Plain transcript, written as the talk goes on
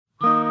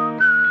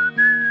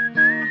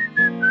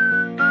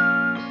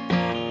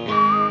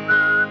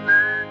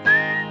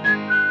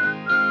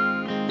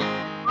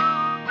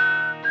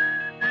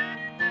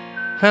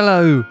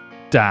Hello,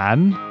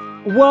 Dan.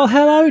 Well,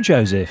 hello,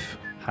 Joseph.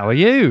 How are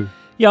you?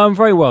 Yeah, I'm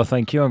very well,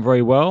 thank you. I'm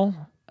very well.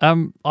 I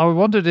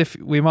wondered if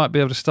we might be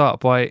able to start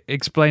by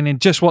explaining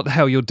just what the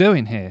hell you're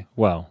doing here.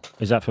 Well,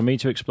 is that for me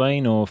to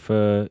explain or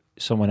for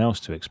someone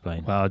else to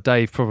explain? Well,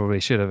 Dave probably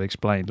should have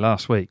explained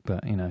last week,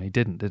 but, he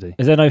didn't, did he?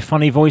 Is there no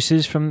funny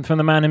voices from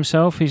the man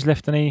himself? He's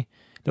left any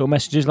little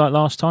messages like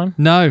last time?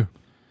 No.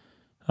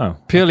 Oh,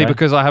 Purely okay.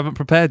 because I haven't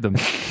prepared them.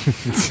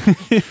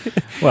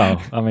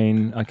 Well, I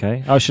mean,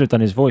 okay. I should have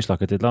done his voice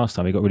like I did last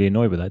time. He got really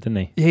annoyed with that,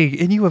 didn't he?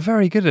 And you were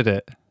very good at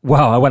it.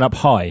 Well, I went up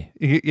high.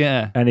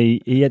 Yeah. And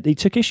he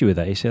took issue with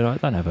that. He said, I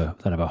don't have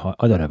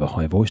a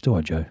high voice, do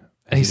I, Joe?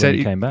 He said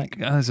he came back.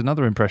 There's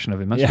another impression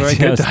of him. That's Yes, very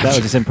good. that was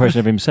his impression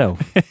of himself.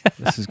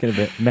 This is getting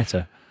a bit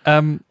meta.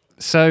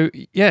 So,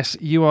 yes,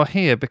 you are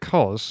here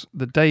because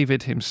the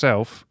David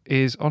himself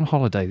is on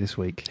holiday this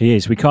week. He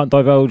is. We can't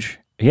divulge.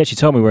 He actually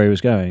told me where he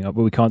was going, but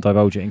we can't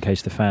divulge it in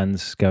case the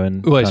fans go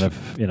and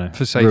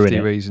for safety ruin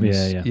it.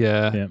 reasons.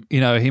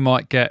 Yeah. He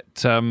might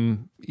get.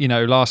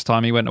 Last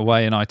time he went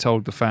away, and I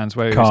told the fans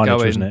where Carnage, he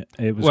was going. Wasn't it?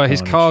 It was well, carnage.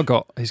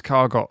 his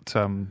car got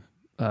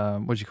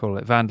what do you call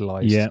it?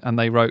 Vandalised, and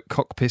they wrote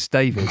 "Cockpiss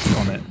David"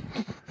 on it.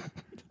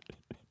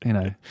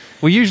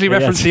 We usually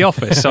reference The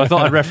Office, so I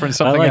thought I'd reference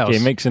something else. I like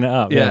it, mixing it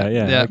up.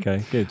 Yeah.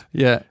 Okay, good.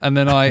 Yeah, and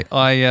then I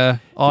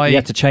you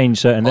had to change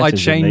certain letters.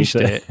 I changed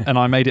it, and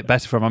I made it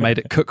better for him. I made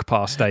it Cook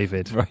Pass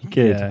David. Very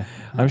good. Yeah.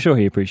 I'm sure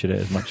he appreciated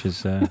it as much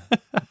as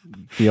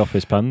The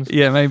Office puns.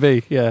 Yeah,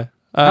 maybe. Yeah.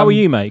 How are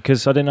you, mate?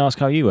 Because I didn't ask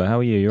how you were. How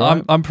are you? You're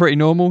right? I'm pretty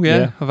normal.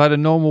 Yeah, I've had a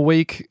normal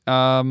week.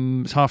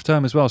 It's half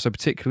term as well, so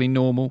particularly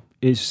normal.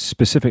 It's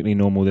specifically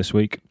normal this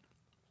week.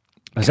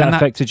 Has that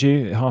affected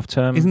you, half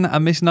term? Isn't that a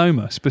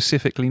misnomer,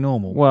 specifically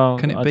normal? Well,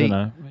 can it I be? don't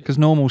know. Because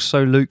normal's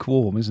so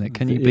lukewarm, isn't it?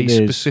 Can you be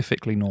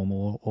specifically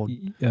normal?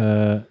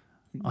 I'm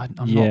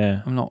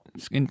not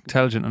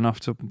intelligent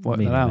enough to work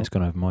that out. It's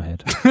gone over my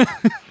head.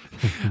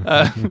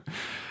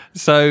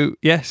 So,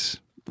 yes,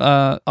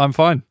 I'm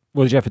fine.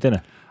 What did you have for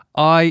dinner?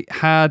 I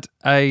had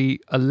a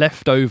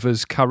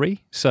leftovers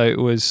curry, so it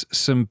was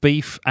some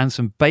beef and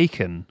some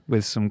bacon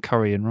with some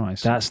curry and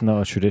rice. That's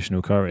not a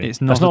traditional curry.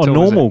 It's not. That's not a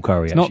normal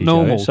curry. It's not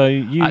normal. Joe. So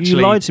you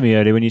lied to me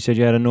earlier when you said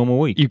you had a normal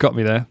week. You got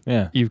me there.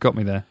 Yeah, you've got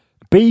me there.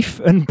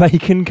 Beef and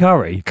bacon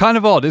curry. Kind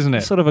of odd, isn't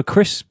it? Sort of a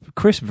crisp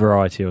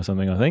variety or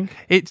something. I think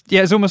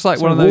it's almost like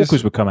one of those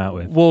Walkers would come out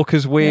with.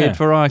 Walkers weird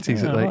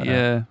varieties.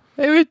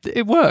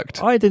 It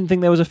worked. I didn't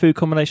think there was a food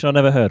combination I'd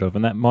never heard of,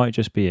 and that might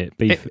just be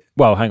it.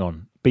 Well, hang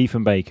on. Beef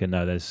and bacon.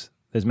 No, there's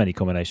many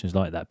combinations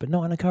like that, but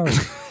not in a curry.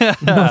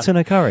 Not in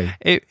a curry.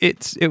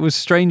 It was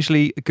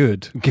strangely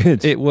good.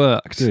 Good. It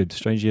worked. Good.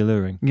 Strangely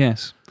alluring.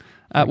 Yes.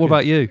 What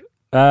about you?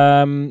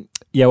 Well,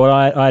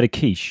 I had a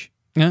quiche.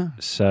 Yeah.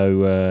 So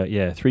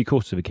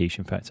 3/4 of a quiche,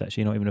 in fact,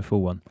 actually, not even a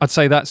full one. I'd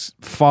say that's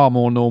far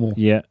more normal.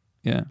 Yeah.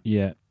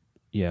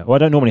 Yeah. Well, I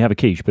don't normally have a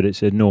quiche, but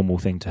it's a normal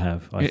thing to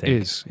have. I think it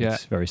is. Yeah.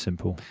 It's very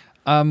simple.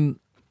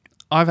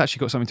 I've actually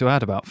got something to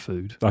add about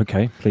food.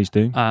 Okay, please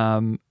do.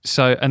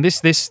 So, and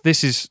this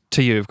is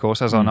to you, of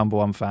course, as our number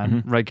one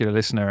fan, regular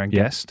listener and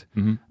guest.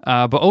 Mm-hmm.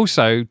 But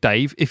also,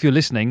 Dave, if you're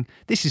listening,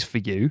 this is for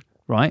you,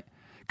 right?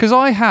 Because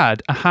I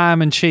had a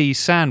ham and cheese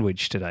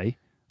sandwich today,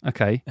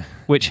 okay,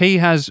 which he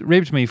has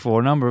ribbed me for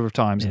a number of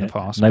times in the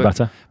past. No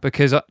butter?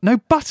 Because no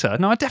butter.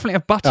 No, I definitely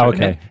have butter. Oh,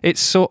 okay. In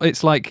it.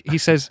 It's like he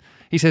says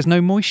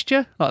no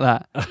moisture, like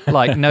that,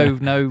 like no,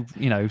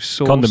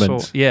 sauce.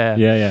 Condiments.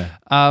 Yeah.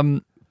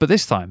 But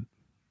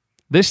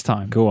this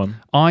time, go on.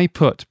 I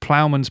put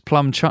Ploughman's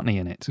plum chutney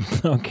in it.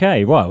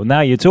 Okay, well,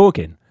 now you're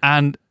talking.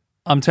 And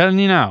I'm telling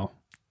you now,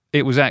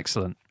 it was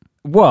excellent.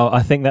 Well,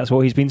 I think that's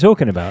what he's been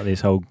talking about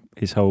his whole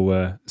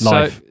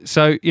life.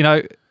 So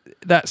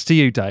that's to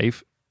you,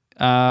 Dave.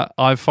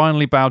 I've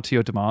finally bowed to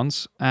your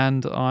demands,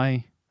 and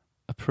I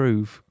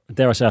approve.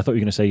 Dare I say, I thought you were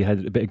going to say you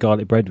had a bit of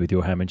garlic bread with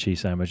your ham and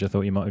cheese sandwich. I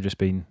thought you might have just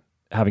been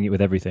having it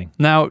with everything.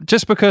 Now,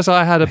 just because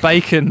I had a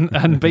bacon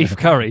and beef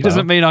curry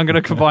doesn't mean I'm going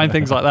to combine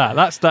things like that.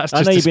 That's just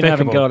I know you've despicable. been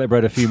having garlic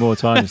bread a few more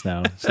times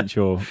now since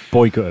your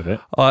boycott of it.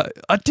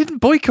 I didn't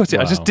boycott it.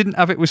 Wow. I just didn't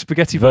have it with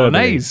spaghetti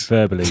bolognese.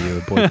 Verbally, you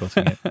were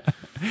boycotting it.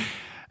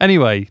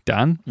 Anyway,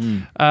 Dan,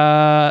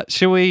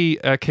 shall we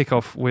kick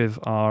off with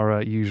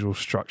our usual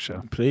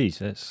structure? Please,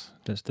 let's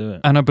do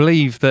it. And I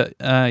believe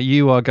that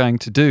you are going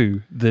to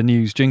do the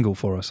news jingle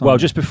for us. Well,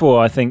 just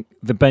before, I think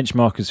the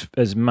benchmark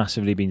has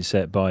massively been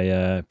set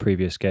by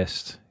previous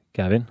guest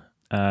Gavin,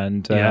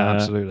 and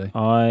absolutely.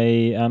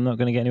 I am not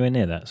going to get anywhere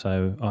near that,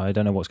 so I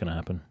don't know what's going to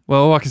happen.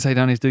 Well, all I can say,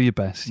 Dan, is do your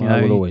best.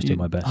 I will always do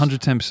my best.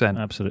 110%.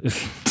 Absolutely.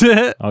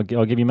 I'll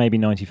give you maybe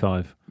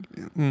 95.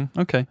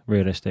 Okay.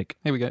 Realistic.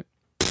 Here we go.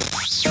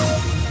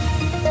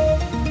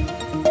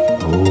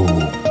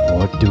 Oh,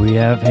 what do we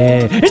have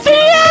here? It's the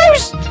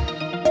news!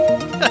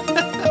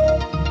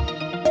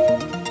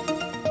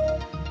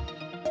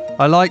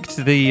 I liked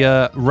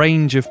the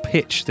range of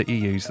pitch that you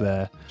used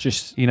there.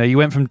 Just, you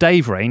went from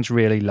Dave range,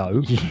 really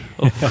low.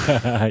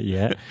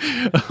 Yeah.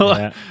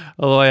 All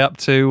the way up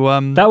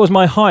to... that was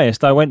my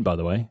highest I went, by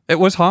the way. It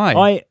was high.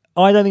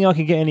 I don't think I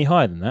can get any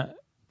higher than that.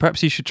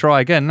 Perhaps you should try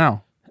again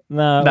now.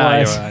 No,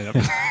 you're right.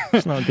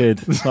 It's not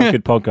good. It's not a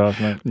good podcast,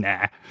 mate.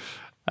 Nah.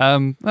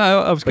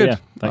 No, that was good. Yeah,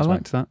 thanks, I mate.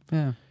 liked that.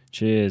 Yeah.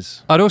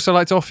 Cheers. I'd also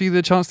like to offer you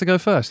the chance to go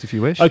first, if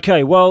you wish.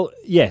 Okay, well,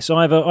 yes,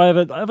 I have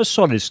a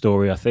solid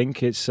story. I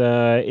think it's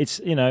a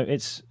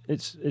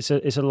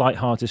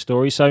light-hearted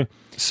story. So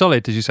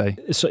Solid, did you say?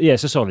 it's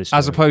a solid story.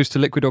 As opposed to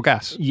liquid or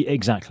gas?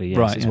 Exactly, yes,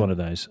 Right, it's yeah. one of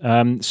those.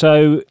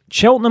 So,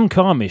 Cheltenham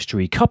car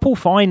mystery. Couple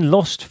find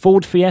lost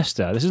Ford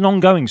Fiesta. This is an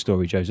ongoing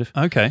story, Joseph.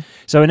 Okay.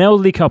 So, an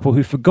elderly couple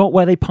who forgot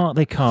where they parked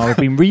their car have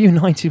been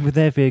reunited with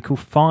their vehicle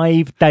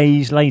 5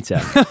 days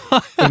later.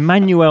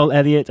 Emmanuel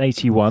Elliott,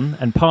 81,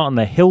 and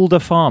partner Hilda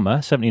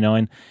Farmer,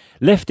 79,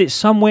 left it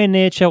somewhere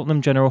near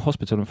Cheltenham General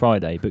Hospital on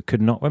Friday, but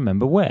could not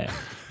remember where.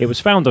 It was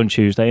found on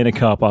Tuesday in a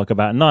car park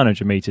about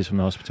 900 metres from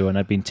the hospital and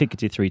had been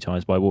ticketed 3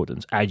 times by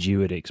wardens, as you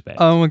would expect.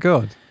 Oh, my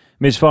God.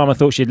 Ms. Farmer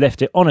thought she'd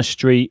left it on a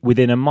street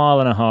within 1.5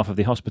 miles of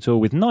the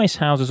hospital with nice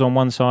houses on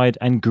one side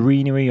and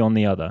greenery on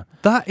the other.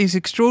 That is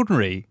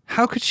extraordinary.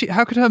 How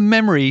could her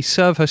memory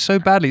serve her so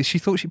badly that she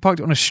thought she parked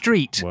it on a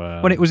street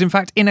Well. when it was in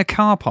fact in a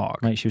car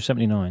park? Mate, she was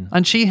 79.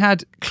 And she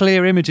had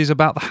clear images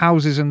about the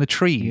houses and the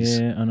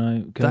trees. Yeah, I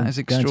know. That is Going to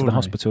the extraordinary.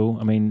 hospital.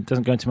 I mean,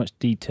 doesn't go into much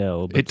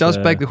detail. But, It does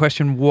beg the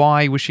question,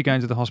 why was she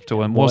going to the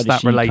hospital and why was did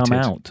that she related? come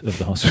out of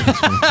the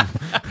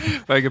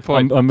hospital? Very good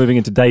point. I'm moving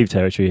into Dave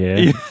territory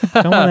here.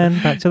 Come on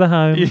then, back to the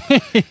home.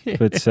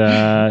 But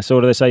so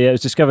what do they say? Yeah, it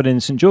was discovered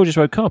in St George's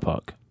Road car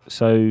park.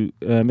 So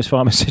Miss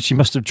Farmer said she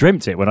must have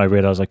dreamt it when I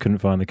realised I couldn't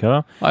find the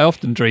car. I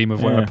often dream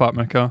of where I Yeah. park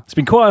my car. It's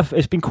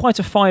been quite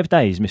a 5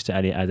 days, Mr.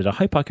 Elliott added. I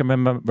hope I can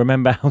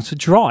remember how to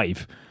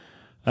drive.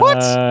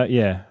 What?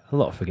 Yeah, a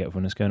lot of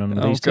forgetfulness going on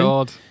with Oh, these two.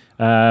 God.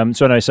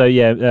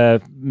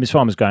 Miss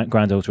Farmer's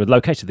granddaughter had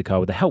located the car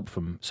with the help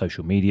from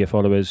social media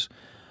followers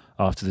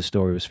after the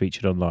story was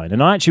featured online.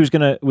 And I actually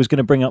was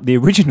gonna bring up the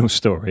original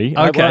story.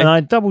 Okay. And I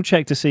double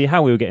checked to see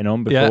how we were getting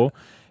on before, Yeah.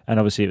 and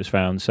obviously it was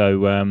found. So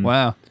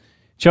Wow.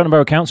 Cheltenham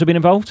Borough Council have been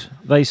involved.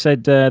 They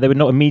said they would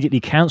not immediately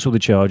cancel the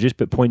charges,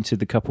 but pointed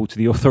the couple to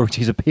the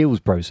authorities' appeals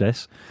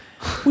process.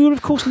 We will,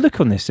 of course, look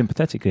on this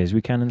sympathetically as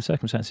we can in the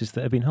circumstances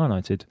that have been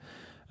highlighted.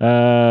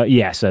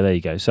 So there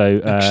you go. So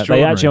they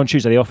Extraordinary. actually, on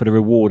Tuesday, they offered a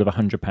reward of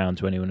 £100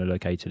 to anyone who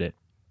located it,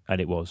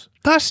 and it was.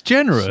 That's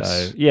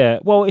generous. So, yeah,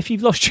 well, if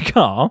you've lost your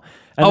car,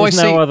 and Oh, there's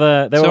I see. no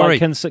other... They were Sorry.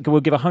 like,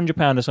 we'll give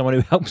 £100 to someone who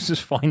helps us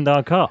find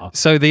our car.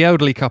 So the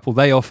elderly couple,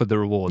 they offered the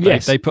reward.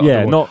 Yes, They put yeah, up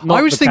the reward. not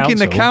I was the thinking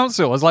the council.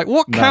 council. I was like,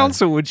 what No.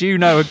 council would you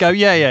know and go,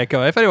 yeah,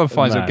 go. If anyone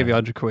finds it, No. I'll give you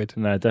 £100.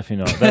 No,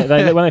 definitely not.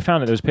 They, when they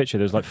found it, there was a picture.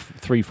 There was like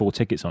 3-4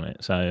 tickets on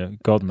it. So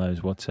God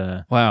knows what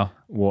Wow.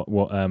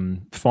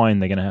 fine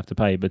they're going to have to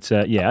pay. But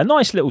a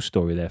nice little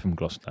story there from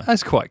Gloucester.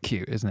 That's quite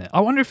cute, isn't it? I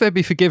wonder if they'd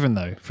be forgiven,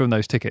 though, from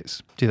those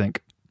tickets. Do you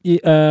think?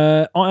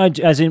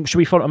 Should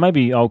we follow?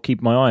 Maybe I'll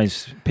keep my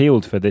eyes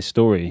peeled for this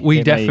story.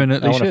 We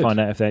definitely I want to should. find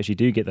out if they actually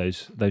do get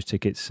those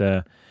tickets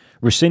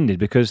rescinded,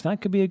 because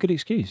that could be a good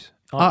excuse.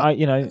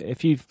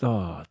 If you've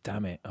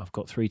damn it, I've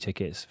got 3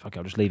 tickets. Fuck,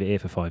 I'll just leave it here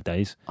for 5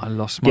 days. I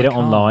lost my Get it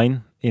car.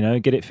 online.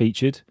 Get it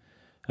featured,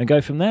 and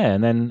go from there.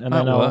 And then That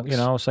I'll works.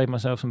 I'll save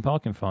myself some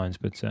parking fines.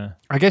 But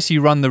I guess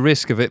you run the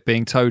risk of it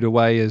being towed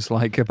away as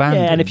like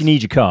abandoned. yeah, and if you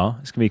need your car,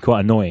 it's going to be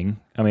quite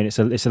annoying. I mean, it's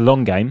a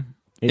long game.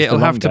 It's It'll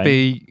the have long to game.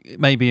 be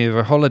maybe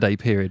over a holiday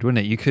period,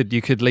 wouldn't it? You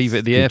could leave it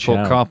at the Good airport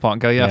shout. car park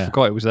and go, I Yeah.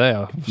 forgot it was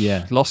there.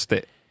 Yeah. Lost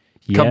it.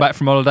 Yeah. Come back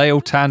from holiday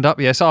all tanned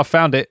up. Yes, I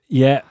found it.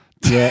 Yeah.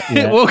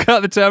 Walk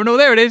out the terminal.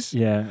 There it is.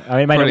 Yeah, I mean,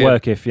 it may Brilliant. not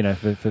work if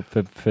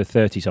for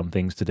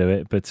 30-somethings to do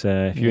it, but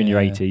if you're in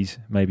your Yeah. 80s,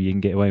 maybe you can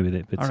get away with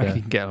it. But I reckon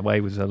you can get away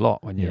with a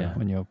lot when yeah.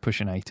 you're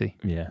pushing 80.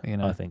 yeah, you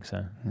know. I think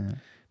so. Yeah.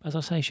 As I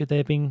say, should they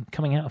have been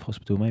coming out of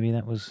hospital? Maybe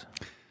that was.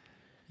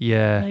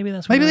 Yeah. Maybe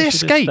that's. Maybe where they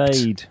should have escaped.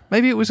 stayed.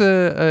 Maybe it was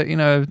a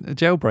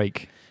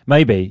jailbreak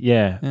Maybe,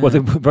 yeah. Yeah. Well, the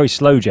very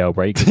slow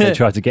jailbreak. 'Cause they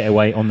tried to get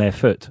away on their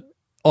foot.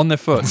 on their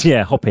foot.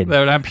 Yeah, hop in.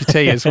 They're an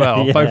amputee as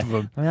well, Yeah. both of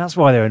them. I mean, that's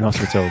why they're in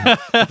hospital.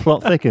 The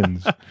plot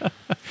thickens.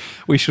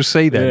 We shall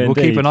see then. Yeah, We'll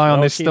keep indeed. an eye on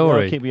I'll this keep-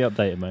 story. I'll keep you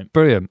updated, mate.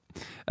 Brilliant.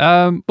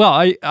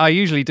 I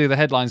usually do the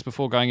headlines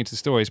before going into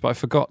stories, but I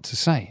forgot to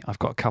say I've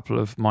got a couple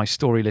of my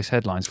story list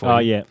headlines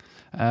for you.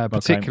 Yeah.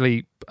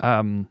 Particularly,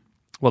 the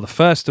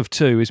first of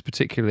 2 is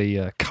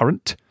particularly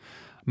current.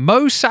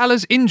 Mo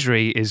Salah's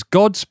injury is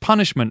God's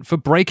punishment for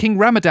breaking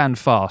Ramadan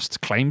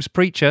fast, claims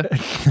preacher.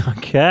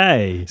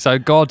 Okay. So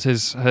God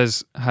has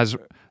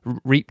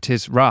reaped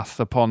his wrath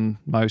upon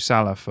Mo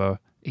Salah for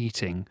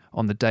eating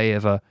on the day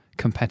of a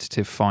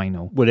competitive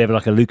final. Would they have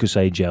like a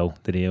Lucozade gel,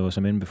 did he, or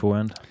something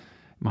beforehand?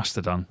 Must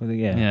have done. Well,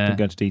 yeah. Yeah. Didn't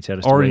go into detail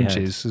as to what he had.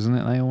 Oranges, isn't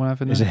it? They all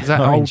have in there. Is it Is that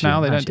old orange? now?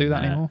 They don't Actually, do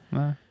that no.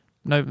 anymore?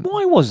 No.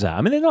 Why was that?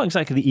 I mean, they're not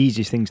exactly the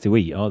easiest things to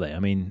eat, are they? I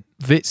mean,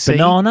 Vitsi.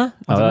 banana?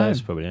 I don't know.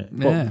 That's probably it.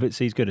 Yeah. What,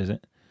 Vitsi's good, is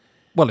it?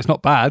 Well, it's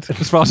not bad,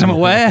 as far as I'm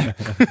aware.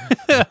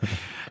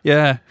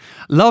 Yeah.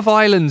 Love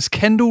Island's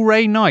Kendall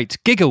Ray Knight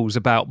giggles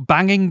about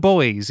banging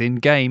boys in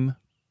game.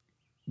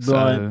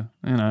 So,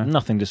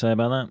 Nothing to say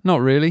about that. not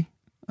really.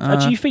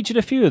 Actually, you featured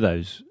a few of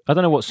those. I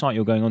don't know what site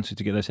you're going onto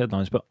to get those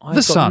headlines, but I've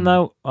The Sun.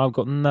 I've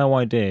got no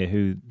idea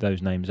who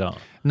those names are.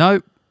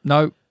 No.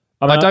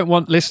 I don't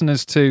want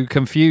listeners to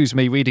confuse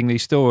me reading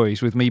these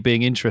stories with me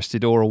being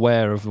interested or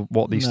aware of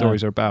what these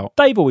stories are about.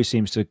 Dave always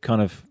seems to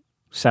kind of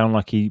sound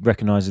like he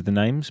recognises the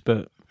names,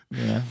 but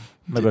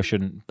maybe I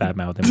shouldn't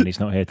badmouth him when he's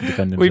not here to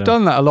defend himself. We've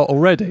done that a lot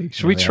already.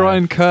 Should we try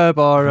and curb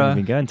our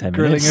been going 10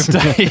 grilling minutes.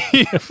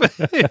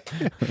 of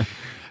Dave?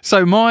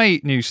 So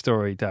my news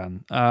story,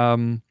 Dan,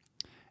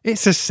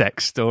 it's a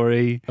sex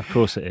story. Of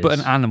course it is. But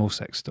an animal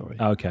sex story.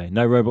 Okay,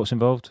 no robots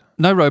involved?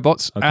 No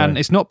robots, Okay. and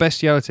it's not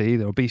bestiality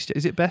either, or beast.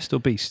 Is it best or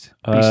beast?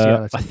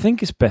 Bestiality. I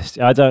think it's best.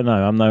 I don't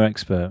know. I'm no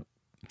expert.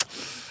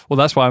 Well,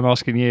 that's why I'm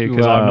asking you,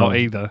 because I'm Well, not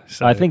either.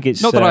 So. I think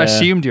it's not that I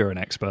assumed you're an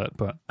expert,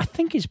 but I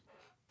think it's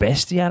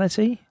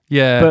bestiality.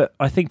 yeah, But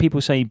I think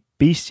people say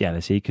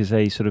bestiality because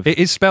they sort of. it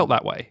is spelt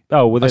that way.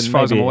 Oh well, as then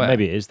far as I'm maybe, aware.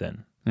 maybe it is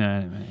then. Yeah,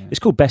 anyway, yeah. It's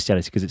called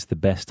bestiality because it's the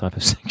best type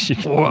of sex you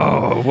can.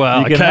 Whoa,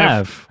 well, You can okay.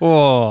 have.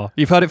 Whoa,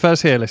 you've heard it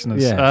first here,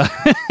 listeners. Yeah.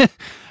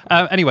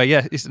 Anyway,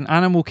 yeah, it's an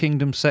Animal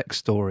Kingdom sex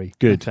story.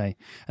 Good. Okay.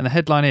 And the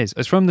headline is,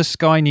 it's from the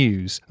Sky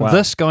News. Wow.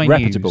 The Sky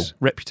Reputable. News.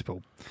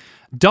 Reputable.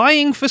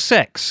 Dying for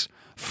sex.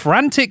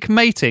 Frantic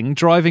mating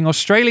driving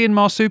Australian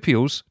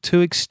marsupials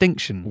to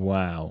extinction.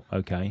 Wow.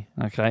 Okay.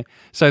 Okay.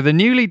 So the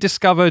newly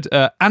discovered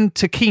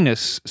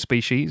Antechinus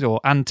species, or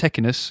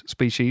Antechinus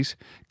species,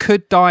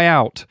 could die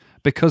out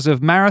because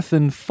of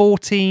marathon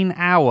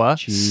 14-hour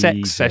sex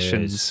Jesus.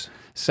 sessions,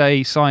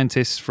 say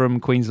scientists from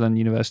Queensland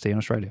University in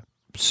Australia.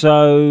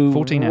 So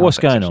 14-hour what's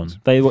sex going sessions.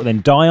 on? They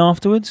then die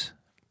afterwards?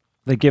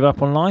 They give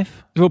up on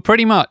life? Well,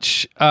 pretty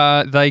much.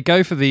 They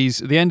go for these.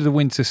 The end of the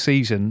winter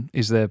season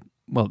is their.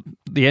 Well,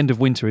 the end of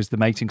winter is the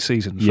mating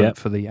season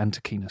for the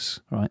Antechinus,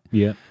 right?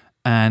 Yeah.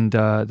 And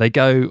they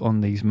go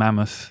on these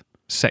mammoth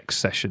sex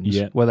sessions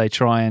where they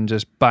try and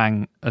just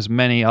bang as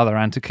many other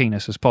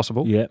Antechinus as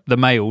possible. Yeah. The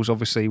males,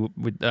 obviously,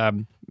 with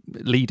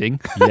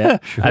leading, Yeah.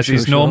 as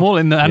is normal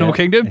in the animal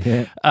kingdom.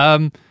 Yeah.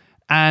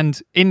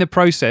 And in the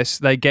process,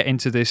 they get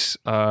into this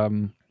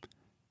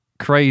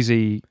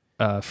crazy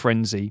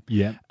frenzy.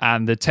 Yeah.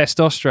 And the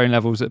testosterone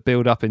levels that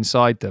build up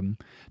inside them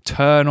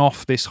turn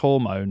off this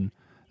hormone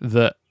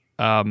that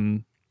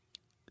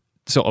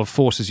sort of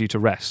forces you to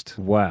rest.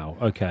 Wow.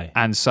 Okay.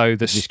 And so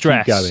the Just keep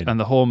stress going. and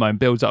the hormone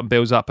builds up and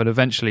builds up, and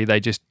eventually they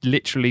just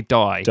literally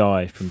die.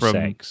 Die from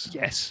sex.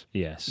 Yes.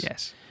 Yes.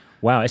 Yes.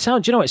 Wow. It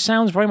sounds. You know, it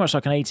sounds very much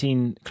like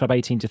an Club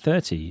 18 to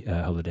 30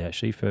 holiday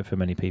actually for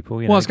many people.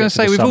 You know, Well, I was going get to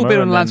say, the we've all summer been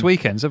on and lads' then-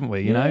 weekends, haven't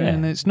we? You know, Yeah.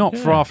 and it's not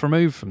Yeah. far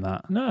removed from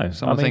that. No,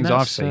 Some of the things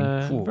I've seen.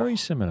 Ooh. Very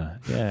similar.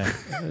 Yeah,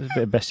 there's a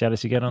bit of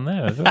bestiality going on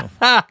there as well.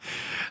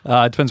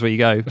 It depends where you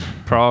go.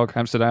 Prague,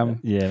 Amsterdam.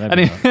 Yeah,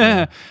 maybe Anyway,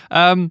 not,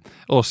 yeah.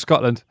 or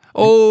Scotland.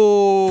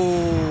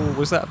 Oh,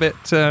 was that a bit?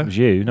 It was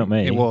you, not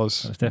me. It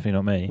was. That's definitely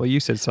not me. Well, you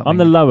said something. I'm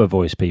the lower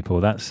voice people.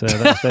 That was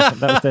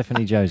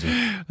definitely Josie.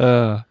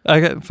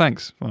 Okay,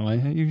 thanks. By the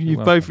way,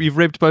 you've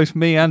ribbed both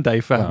me and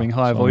Dave for having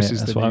higher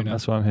voices than you.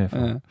 That's what I'm here for.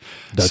 Yeah.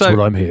 That's So-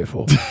 what I'm here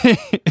for.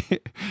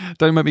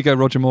 Don't make me go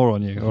Roger Moore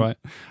on you, all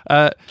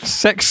right?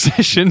 Sex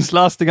sessions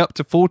lasting up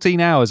to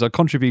 14 hours are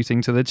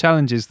contributing to the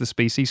challenges the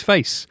species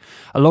face,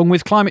 along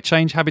with climate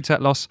change,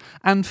 habitat loss,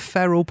 and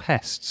feral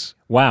pests.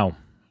 Wow.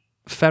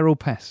 Feral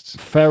pests.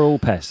 Feral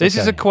pests. This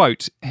is a okay.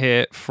 quote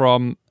here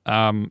from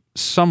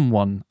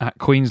someone at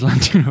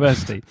Queensland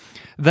University.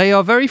 They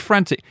are very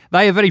frantic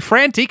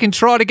and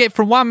try to get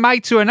from one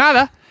mate to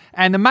another,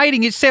 and the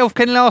mating itself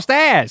can last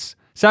hours.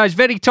 So it's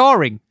very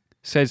tiring,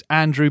 says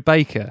Andrew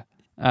Baker.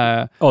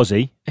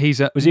 Aussie.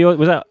 He's a Was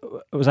that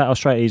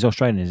Australia? He's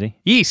Australian, is he?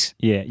 yes.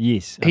 Yeah.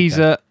 Yes. He's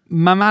okay. a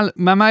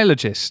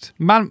mammologist.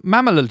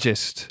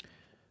 Mammologist.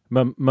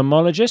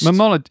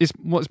 Mammologist. Is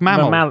what's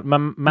mammal?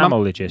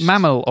 Mammologist.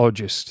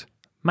 Mammologist.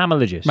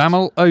 Mammologist.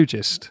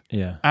 Mammologist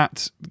Yeah.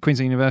 at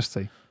Queensland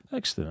University.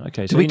 Excellent.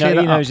 Okay. Did So we he clear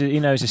that knows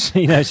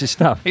his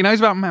stuff. He knows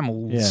about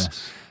mammals.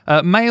 Yes.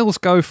 Males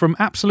go from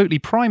absolutely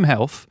prime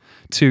health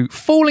to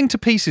falling to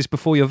pieces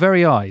before your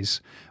very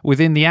eyes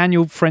within the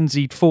annual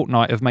frenzied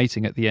fortnight of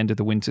mating at the end of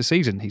the winter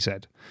season, he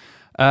said.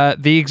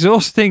 The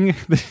exhausting,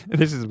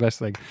 this is the best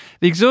thing,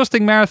 the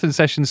exhausting marathon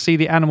sessions see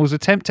the animals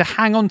attempt to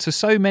hang on to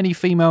so many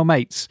female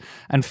mates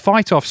and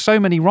fight off so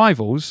many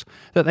rivals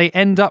that they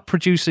end up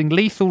producing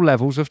lethal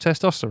levels of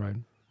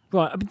testosterone.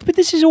 Right. But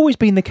this has always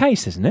been the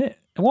case, isn't it?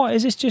 What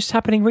is this just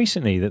happening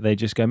recently that they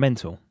just go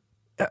mental?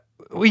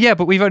 Well, yeah,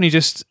 but we've only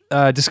just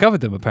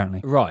discovered them,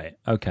 apparently. Right.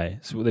 Okay.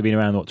 So they've been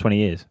around 20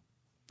 years.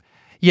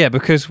 Yeah,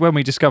 because when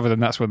we discovered them,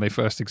 that's when they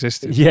first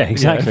existed. Yeah,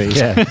 exactly.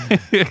 Yeah.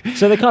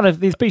 So they're kind of,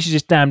 the species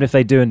is damned if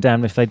they do and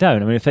damned if they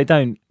don't. I mean, if they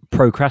don't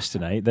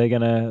procrastinate, they're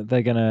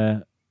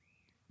gonna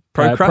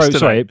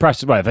Procrastinate.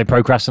 if they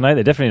procrastinate,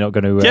 they're definitely not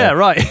going to Yeah,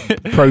 right.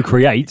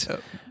 procreate.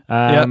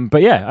 Yeah.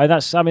 But yeah,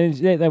 that's. I mean,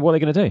 what are they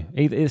going to do?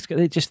 It's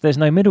just there's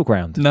no middle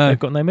ground. No. They've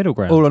got no middle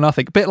ground. All or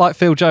nothing. A bit like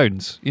Phil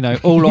Jones, you know,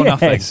 all or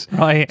nothing. Yes.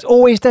 Right. It's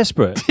always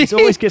desperate. It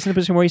always gets in a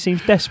position where he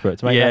seems desperate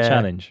to make Yeah. that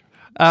challenge.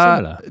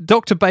 Similar.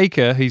 Dr.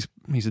 Baker, he's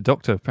a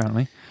doctor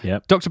apparently.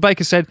 Yep. Dr.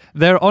 Baker said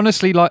they're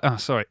honestly like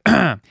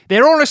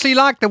they're honestly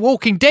like The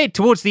Walking Dead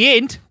towards the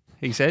end.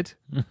 He said,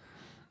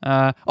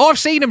 "I've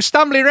seen them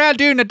stumbling around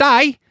during the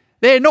day,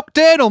 They're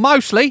nocturnal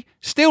mostly,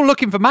 still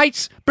looking for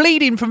mates,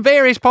 bleeding from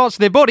various parts of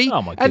their body,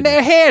 Oh, my and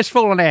their hair's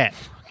falling out.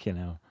 Fucking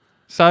hell.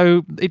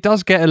 So it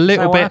does get a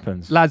little what bit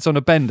happens? lads on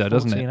a bender,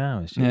 doesn't 14 it?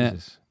 hours, Yeah.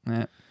 Jesus.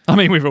 Yeah. I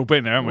mean, we've all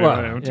been there, haven't we?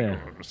 Well, yeah.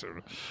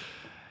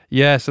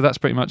 Yeah, so that's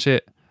pretty much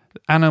it.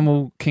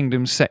 Animal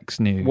Kingdom sex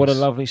news. What a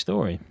lovely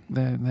story.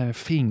 They're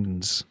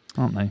fiends,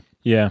 aren't they?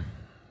 Yeah.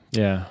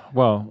 Yeah.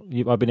 Well,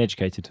 I've been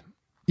educated.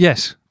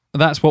 Yes,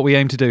 that's what we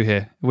aim to do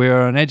here.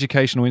 We're an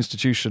educational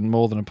institution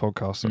more than a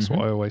podcast. That's Mm-hmm.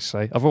 what I always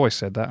say. I've always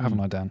said that, haven't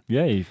I, Dan?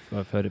 Yeah,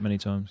 I've heard it many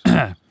times.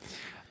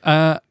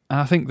 I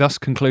think thus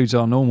concludes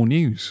our normal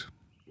news.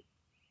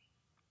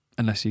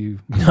 Unless you...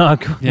 No.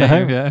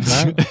 Yeah.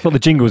 I thought the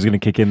jingle was going to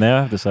kick in there,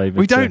 I have to say.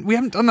 We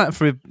haven't done that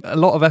for a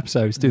lot of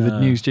episodes, do the No.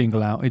 news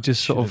jingle out. It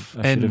just sort of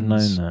I should ends have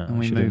known that. and I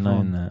we should have move known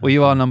on. that. Well,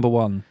 you are number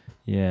one.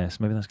 Yes,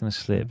 maybe that's going to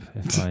slip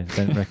if I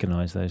don't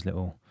recognise those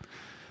little...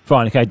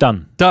 Fine, okay,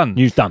 done. Done.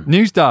 News done.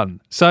 News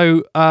done.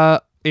 So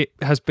it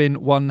has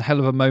been one hell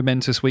of a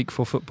momentous week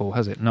for football,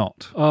 has it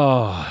not?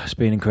 Oh, it's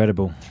been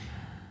incredible.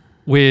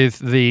 With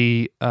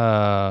the...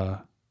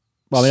 Well,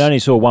 I mean, I only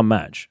saw one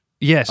match.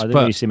 yes, I didn't but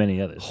really see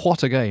many others.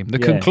 what a game. The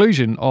Yeah,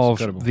 conclusion of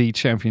incredible. the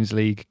Champions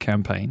League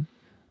campaign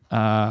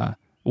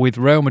with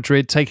Real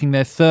Madrid taking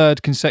their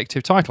third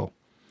consecutive title.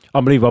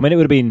 Unbelievable. I mean, it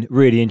would have been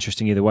really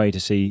interesting either way to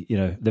see,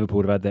 Liverpool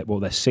would have had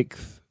their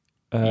sixth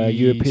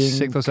European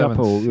sixth or Cup,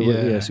 seventh,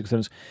 yeah. sixth.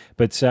 Seventh.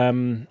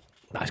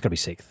 But it's got to be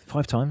sixth.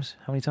 5 times.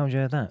 How many times have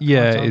you had that?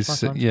 Yeah, 5 times,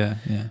 it's 5 times?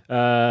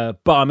 yeah.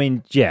 But I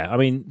mean,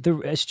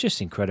 it's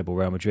just incredible.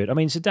 Real Madrid. I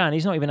mean, Zidane,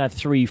 he's not even had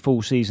 3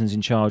 full seasons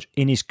in charge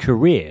in his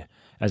career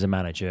as a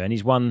manager, and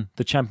he's won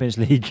the Champions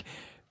League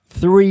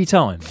 3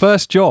 times.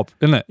 First job,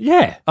 isn't it?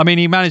 Yeah. I mean,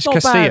 he managed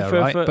It's not bad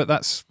Castilla, right? for- But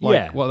that's like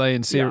Yeah. what they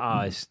in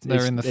Syria.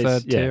 They're in the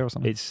third tier or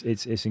something.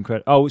 It's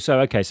incredible. Oh, so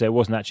okay, so it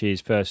wasn't actually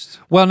his first.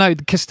 Well, no,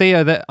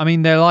 Castilla.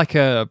 They're like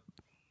a.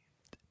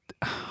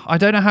 I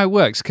don't know how it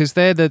works because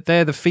they're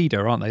the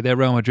feeder, aren't they? They're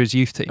Real Madrid's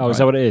youth team. Oh, right? is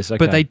that what it is? Okay.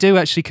 But they do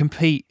actually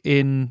compete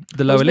in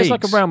the lower There's leagues.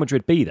 like a Real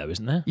Madrid B though,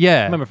 isn't there?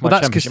 Yeah, I remember from well, my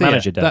that's Championship Castilla.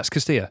 Manager day. That's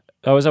Castilla.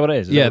 Oh, is that what it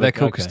is? Is Yeah, that they're what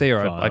called okay,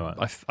 Castilla. fine,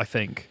 right. I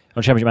think.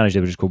 On Championship Manager,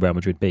 they were just called Real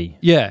Madrid B.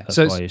 Yeah, That's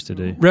so what it's I used to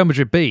do. Real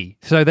Madrid B.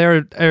 So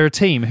they're a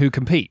team who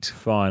compete,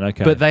 Fine,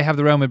 okay. but they have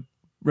the Real Madrid.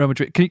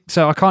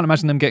 So I can't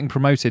imagine them getting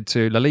promoted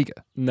to La Liga.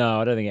 no,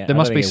 I don't think it. There I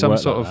must don't be think it some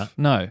worked sort like of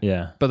that. no.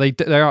 Yeah. But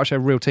they're actually a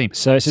real team.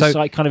 So it's just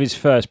like kind of his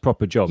first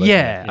proper job. Isn't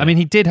Yeah, it? I mean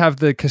he did have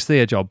the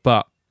Castilla job,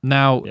 but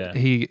now Yeah.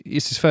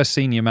 it's his first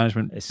senior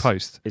management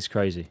post. It's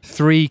crazy.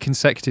 3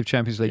 consecutive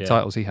Champions League Yeah.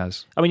 titles he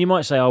has. I mean, you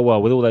might say, oh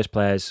well, with all those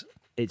players,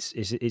 it's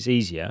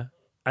easier,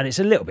 and it's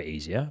a little bit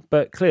easier,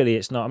 but clearly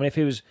it's not. I mean, if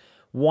he was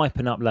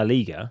wiping up La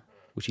Liga,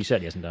 which he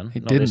certainly hasn't done, He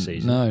not didn't. this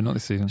season. No, not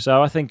this season.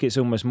 So I think it's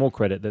almost more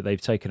credit that they've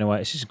taken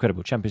away. It's just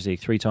incredible. Champions League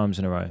 3 times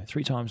in a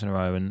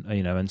row, and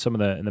and some of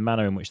the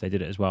manner in which they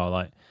did it as well,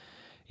 like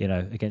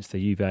against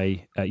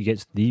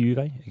against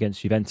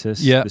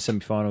Juventus, Yeah. the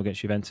semi-final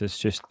against Juventus,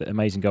 just the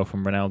amazing goal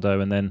from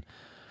Ronaldo, and then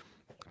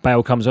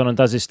Bale comes on and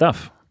does his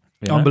stuff.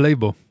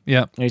 Unbelievable.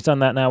 Yeah. And he's done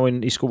that now,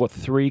 and he scored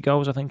 3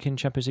 goals, I think, in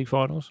Champions League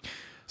finals.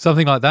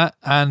 Something like that.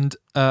 And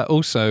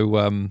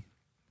also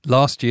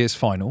last year's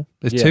final.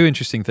 There's Yeah. 2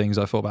 interesting things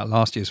I thought about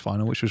last year's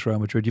final, which was Real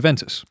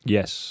Madrid-Juventus.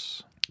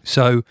 Yes.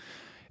 So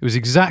it was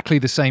exactly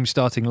the same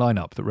starting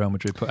lineup that Real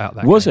Madrid put out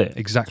that Was game. it?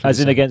 Exactly As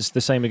the in same.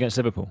 the same against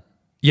Liverpool.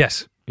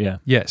 Yes. Yeah.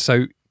 Yeah.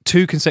 So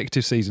 2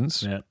 consecutive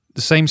seasons, Yeah.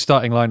 the same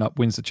starting lineup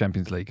wins the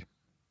Champions League.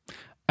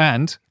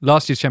 And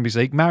last year's Champions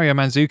League, Mario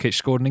Mandzukic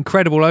scored an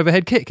incredible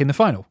overhead kick in the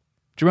final.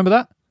 Do you remember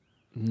that?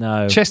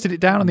 No. Chested it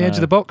down on the edge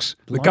of the box.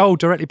 The goal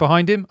directly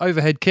behind him,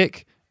 overhead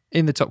kick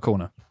in the top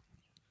corner.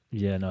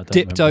 Yeah, no, I don't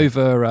Dipped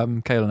remember. over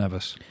Keylor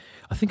Navas.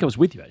 I think I was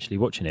with you actually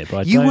watching it,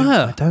 but You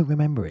were? I don't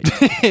remember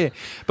it.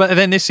 But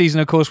then this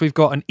season, of course, we've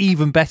got an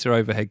even better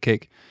overhead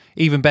kick.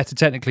 Even better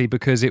technically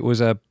because it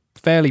was a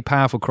fairly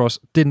powerful cross.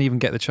 Didn't even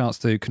get the chance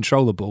to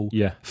control the ball.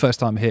 Yeah. First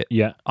time hit.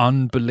 Yeah.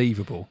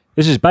 Unbelievable.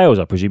 This is Bales,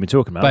 I presume you're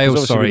talking about. 'cause Bales,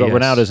 obviously sorry, we've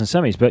got yes. Ronaldo's and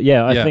semis, but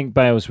yeah, I Yeah. think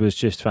Bales was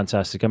just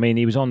fantastic. I mean,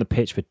 he was on the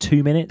pitch for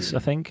 2 minutes, I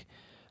think.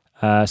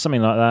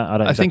 Something like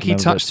that. I think he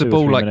touched the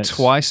ball like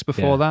twice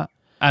before that.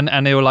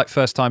 And they were like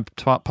first time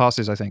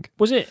passes, I think.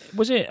 Was it?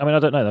 I mean, I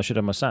don't know. I should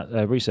have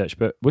my research,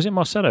 but was it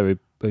Marcelo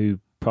who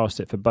passed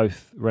it for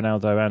both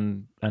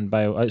Ronaldo and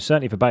Bale?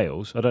 Certainly for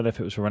Bales. I don't know if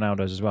it was for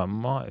Ronaldo's as well.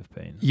 Might have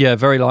been. Yeah,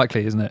 very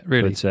likely, isn't it?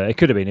 Really. But it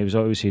could have been. It was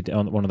obviously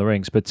on one of the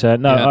rings. But no,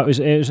 Yeah. it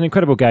was an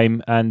incredible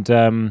game,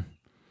 and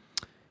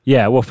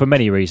yeah, well, for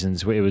many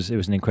reasons, it was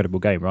an incredible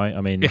game, right?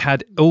 I mean, It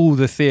had all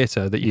the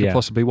theatre that you could Yeah.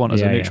 possibly want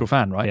as Yeah, a neutral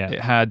fan, right? Yeah.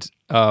 It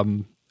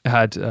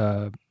had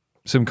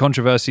some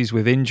controversies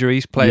with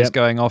injuries, players Yep.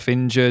 going off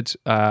injured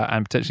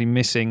and potentially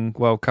missing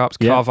World Cups.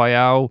 Yep.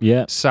 Carvajal,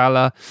 Yeah.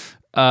 Salah,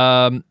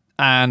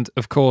 and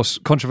of course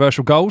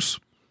controversial goals,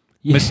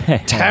 Yes.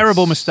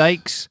 terrible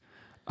mistakes,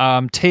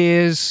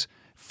 tears,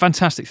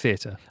 Fantastic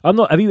theatre. I'm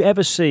not. Have you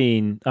ever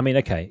seen? I mean,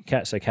 okay,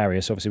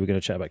 Karius. Obviously, we're going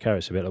to chat about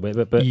Karius a little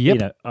bit, but Yep. you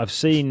know, I've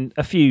seen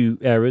a few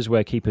errors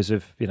where keepers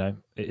have, you know,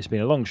 it's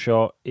been a long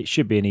shot. It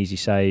should be an easy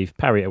save,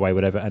 parry it away,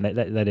 whatever, and they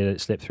let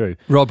it slip through.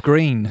 Rob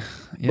Green.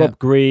 Yeah. Rob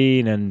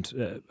Green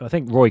and I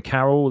think Roy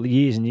Carroll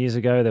years and years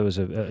ago. There was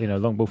a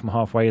long ball from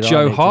halfway line.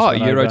 Joe it just Hart,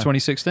 went Euro over.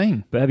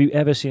 2016. But have you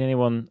ever seen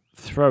anyone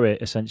throw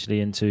it essentially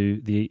into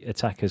the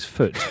attacker's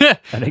foot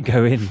and it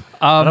go in?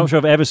 I'm not sure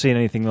I've ever seen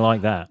anything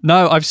like that.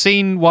 No, I've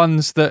seen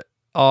ones that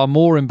are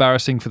more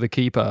embarrassing for the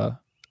keeper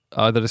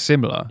that are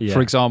similar. Yeah.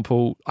 For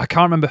example, I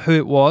can't remember who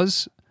it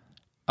was,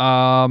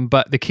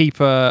 but the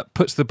keeper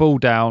puts the ball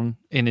down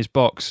in his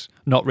box,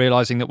 not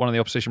realising that one of the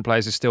opposition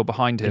players is still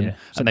behind him, Yeah.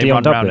 So and they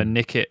Dion run around Dublin. and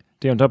nick it.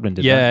 Dion Dublin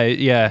did Yeah, that.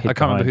 yeah. Hid I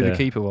can't remember who behind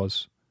the keeper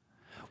was.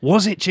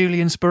 Was it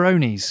Julian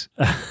Speroni's?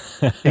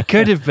 It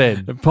could have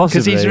been.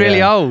 Because he's really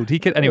yeah. old. He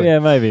could anyway. Yeah,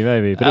 maybe.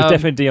 But it's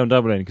definitely Dion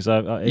Dublin because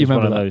it was one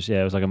remember of that? those.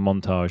 Yeah, it was like a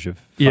montage of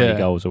funny Yeah.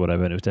 goals or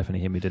whatever, and it was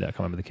definitely him who did it. I can't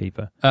remember the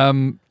keeper.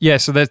 Yeah,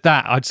 so there's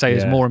that. I'd say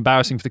is Yeah. more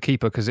embarrassing for the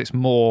keeper because it's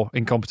more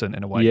incompetent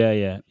in a way.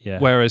 Yeah.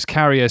 Whereas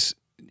Karius,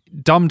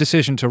 dumb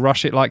decision to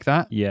rush it like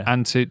that, Yeah.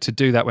 and to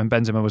do that when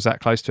Benzema was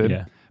that close to him,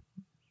 Yeah.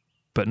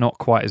 but not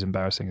quite as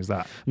embarrassing as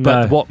that. No.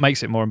 But what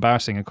makes it more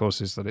embarrassing, of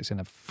course, is that it's in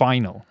a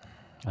final.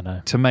 I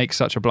know. To make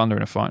such a blunder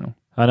in a final.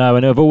 And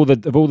of all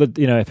the,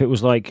 you know, if it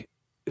was like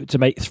to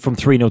make from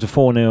 3-0 to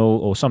 4-0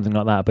 or something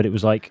like that, but it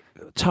was like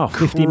tough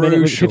 50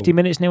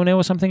 minutes 0-0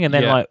 or something, and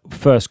then Yeah. like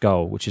first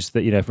goal, which is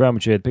that, you know, if Real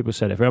Madrid, people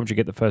said if Real Madrid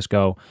get the first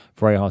goal,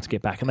 very hard to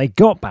get back, and they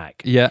got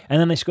back. Yeah. And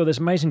then they scored this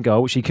amazing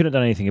goal, which he couldn't have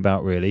done anything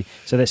about really.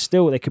 So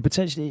they could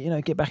potentially, you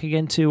know, get back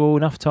again 2-2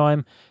 enough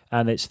time,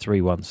 and it's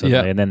 3-1 suddenly,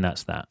 Yeah. and then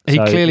that's that. He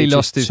So clearly it's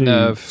lost just his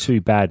nerve.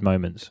 Two bad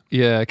moments.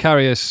 Yeah,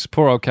 Karius,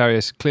 poor old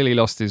Karius, clearly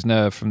lost his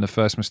nerve from the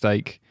first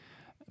mistake.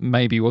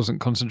 Maybe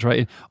wasn't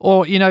concentrating.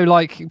 Or, you know,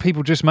 like,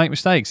 people just make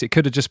mistakes. It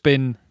could have just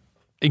been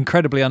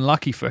incredibly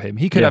unlucky for him.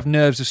 He could Yeah. have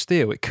nerves of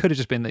steel. It could have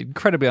just been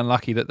incredibly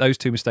unlucky that those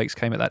two mistakes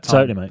came at that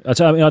time. Totally, mate.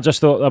 I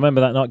just thought. I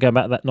remember that night going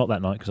back. Not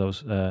that night because I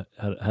was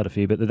had a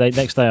few. But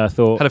next day I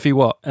thought Had a few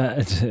what?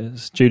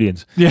 it's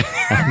Julian's. Yeah.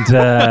 And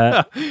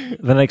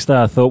the next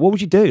day I thought, what would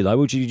you do? Like,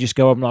 would you just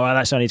go up and like, oh,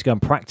 that's I need to go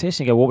and practice?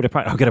 And you go, what would I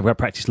practice? I'm going to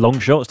practice long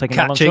shots, taking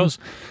long Catching. shots.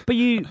 But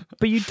you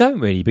don't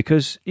really,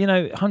 because, you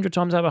know, 100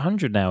 times out of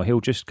 100 now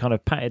he'll just kind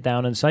of pat it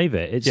down and save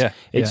it.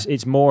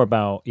 It's more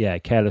about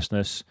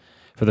carelessness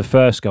for the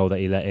first goal that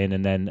he let in,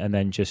 and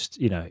then just,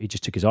 you know, he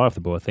just took his eye off the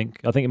ball. I think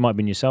it might have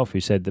been yourself who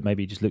said that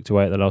maybe he just looked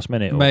away at the last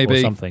minute or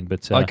something.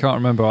 But I can't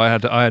remember. I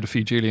had a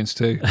few Julians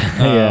too.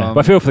 yeah,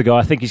 but I feel for the guy.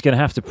 I think he's going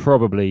to have to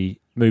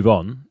probably move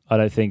on. I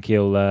don't think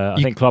he'll. I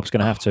think Klopp's going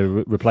to have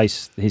to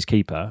replace his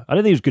keeper. I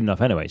don't think he was good enough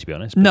anyway, to be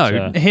honest. But,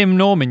 No, him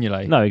nor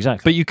Mignolet. no,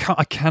 exactly. But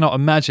I cannot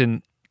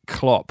imagine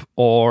Klopp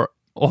or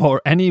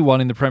anyone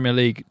in the Premier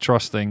League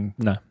trusting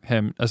No.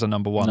 him as a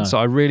number one. No. So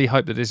I really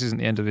hope that this isn't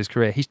the end of his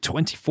career. He's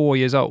 24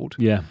 years old.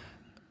 Yeah,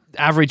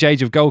 Average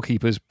age of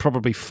goalkeepers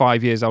probably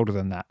 5 years older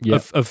than that. Yeah.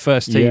 Of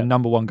first team Yeah.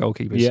 number one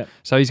goalkeepers. Yeah.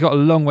 So he's got a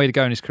long way to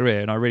go in his career,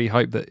 and I really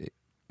hope that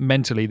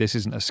mentally this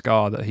isn't a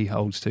scar that he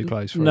holds too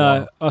close for a no.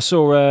 while. I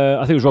saw.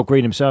 I think it was Rob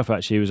Green himself.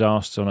 Actually, he was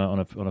asked on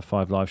a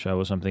Five Live show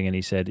or something, and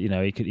he said, you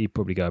know, he'd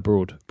probably go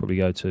abroad, probably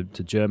go to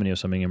Germany or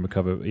something and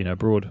recover, you know,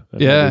 abroad. And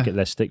Yeah. maybe get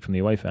less stick from the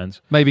away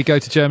fans. Maybe go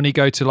to Germany,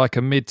 go to like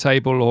a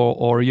mid-table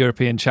or a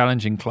European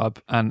challenging club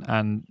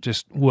and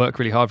just work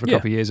really hard for a Yeah.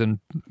 couple of years and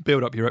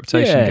build up your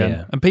reputation Yeah, again.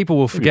 yeah. And people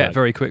will forget back.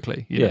 very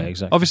quickly. You Yeah, know?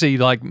 exactly. Obviously,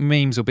 like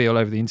memes will be all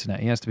over the internet.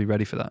 He has to be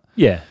ready for that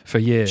Yeah, for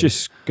years.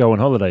 just go on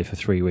holiday for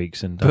 3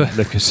 weeks and don't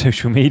look at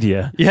social media.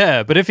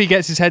 Yeah, but if he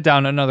gets his head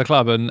down at another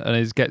club and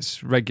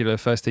gets regular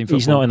first team football,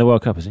 He's not in the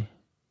World Cup, is he?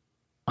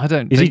 I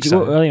don't Is think he?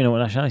 so. I don't even know what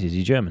nationality is. Is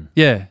he German?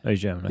 Yeah, Oh,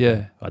 he's German. Okay.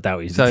 Yeah. I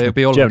doubt he's. So it'll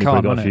be Oliver Germany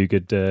Kahn, probably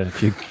got a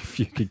won't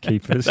few good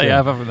keepers. they yeah.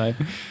 have, haven't they?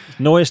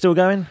 Neuer still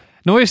going?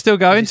 Neuer's still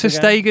going. Is he So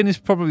still going? Stegen is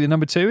probably the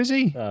number 2, is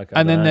he? Oh, okay,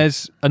 And then no.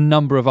 there's a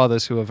number of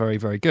others who are very,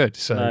 very good.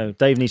 So No,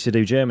 Dave needs to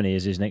do Germany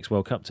as his next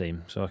World Cup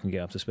team, so I can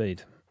get up to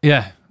speed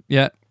yeah.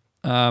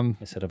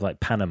 instead of like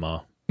Panama.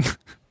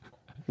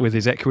 With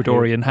his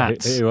Ecuadorian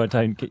hats. Who I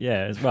don't get,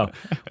 yeah, well,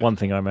 one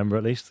thing I remember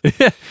at least.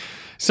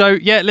 So,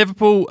 yeah,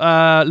 Liverpool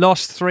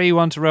lost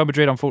 3-1 to Real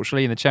Madrid,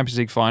 unfortunately, in the Champions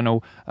League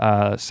final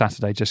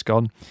Saturday just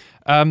gone.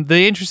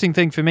 The interesting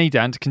thing for me,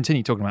 Dan, to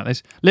continue talking about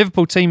this,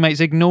 Liverpool teammates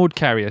ignored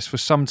Karius for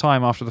some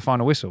time after the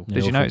final whistle. Did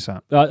you awful. notice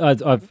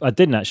that? I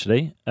didn't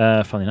actually,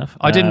 funny enough.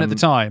 I didn't at the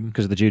time.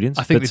 because of the Julians.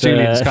 I think but, the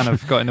Julians kind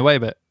of got in the way a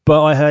bit.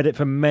 But I heard it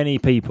from many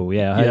people.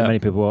 Yeah, I heard it Yeah. from many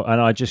people,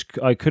 and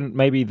I couldn't.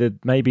 Maybe the.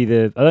 I don't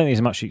think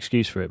there's much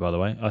excuse for it. By the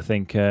way, I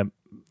think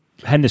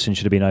Henderson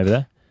should have been over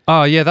there.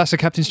 Oh, yeah, that's a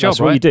captain's job, That's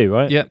right? what you do,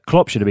 right? Yeah.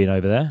 Klopp should have been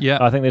over there. Yeah.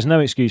 I think there's no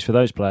excuse for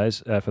those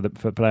players for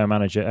player and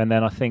manager, and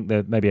then I think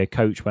that maybe a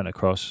coach went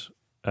across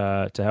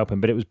to help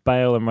him, but it was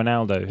Bale and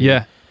Ronaldo.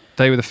 Yeah,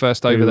 they were the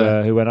first over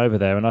there. Who went over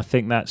there, and I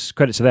think that's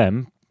credit to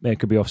them.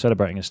 could be off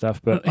celebrating and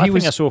stuff. But I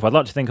think that's awful. I'd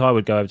like to think I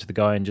would go over to the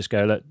guy and just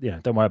go, look,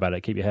 don't worry about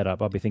it. Keep your head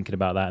up. I'll be thinking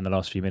about that in the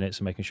last few minutes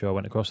and making sure I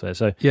went across there.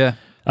 So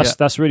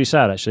that's really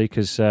sad actually,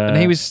 because and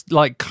he was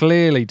like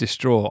clearly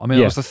distraught. I mean,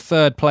 it was the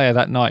third player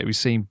that night who was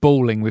seen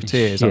bawling with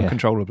tears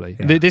uncontrollably.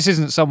 Yeah. This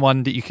isn't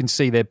someone that you can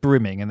see they're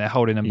brimming and they're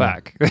holding them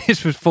back.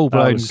 This was full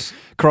blown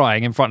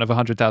crying in front of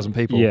 100,000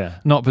 people. Yeah.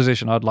 Not a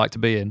position I'd like to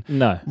be in.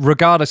 No.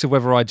 Regardless of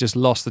whether I just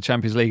lost the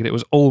Champions League and it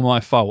was all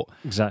my fault.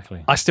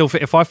 Exactly. I still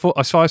if I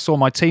saw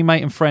my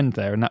teammate and friend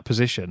there in that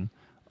position,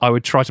 I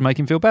would try to make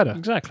him feel better.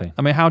 Exactly.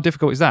 I mean, how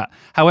difficult is that?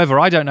 However,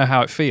 I don't know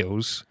how it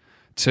feels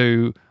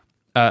to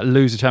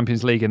lose the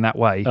Champions League in that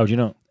way. Oh, do you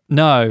not?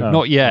 No,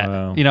 not yet.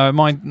 Well,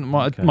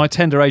 my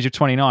tender age of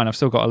 29, I've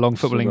still got a long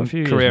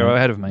footballing career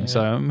ahead of me. Yeah.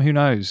 So who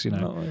knows?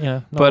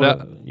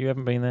 But you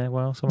haven't been there.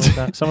 Well, some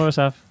of us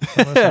have.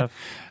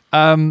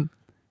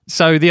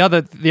 So the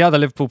other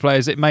Liverpool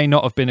players, it may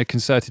not have been a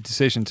concerted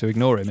decision to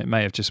ignore him. It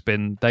may have just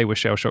been they were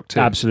shell shocked too.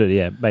 Absolutely,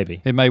 yeah, maybe.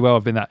 It may well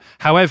have been that.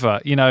 However,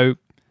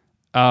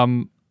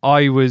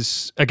 I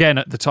was, again,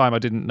 at the time I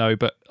didn't know,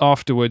 but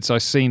afterwards I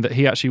seen that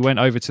he actually went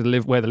over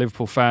to where the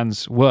Liverpool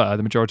fans were,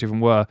 the majority of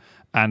them were,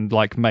 and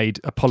like made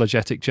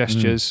apologetic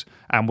gestures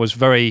and was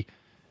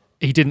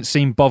he didn't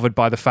seem bothered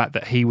by the fact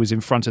that he was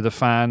in front of the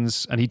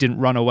fans and he didn't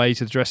run away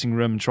to the dressing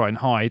room and try and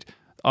hide.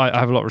 I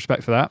have a lot of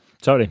respect for that.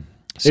 Totally.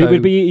 So,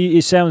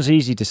 it sounds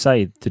easy to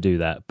say to do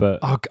that, but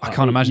I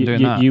can't imagine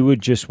doing that. You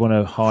would just want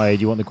to hide.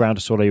 You want the ground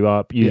to swallow you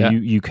up.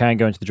 You can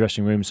go into the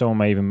dressing room. Someone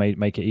may even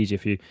make it easier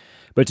for you.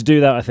 But to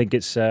do that, I think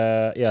it's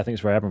I think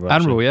it's very admirable.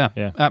 Admirable,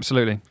 yeah,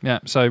 absolutely, yeah.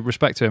 So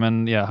respect to him,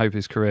 and I hope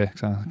his career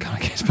kind of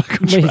gets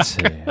back on track. Me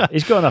too.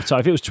 He's got enough time.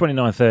 If it was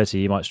 29, 30,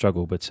 he might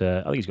struggle, but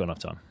I think he's got enough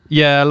time.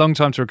 Yeah, a long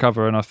time to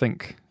recover, and I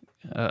think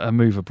a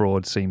move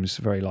abroad seems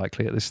very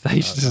likely at this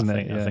stage, doesn't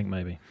it? I think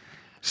maybe.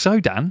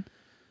 So Dan,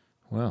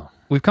 well,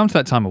 we've come to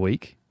that time of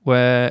week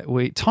where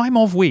we've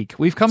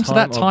come to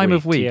that time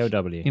of week.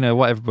 TOW. You know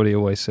what everybody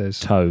always says.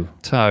 Toe.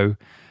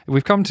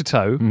 We've come to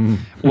Toe,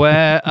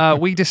 where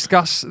we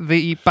discuss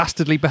the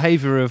bastardly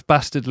behaviour of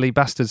bastardly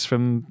bastards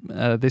from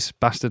this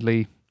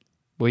bastardly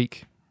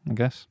week, I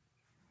guess.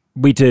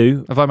 We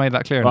do. Have I made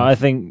that clear enough? I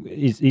think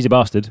he's a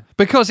bastard.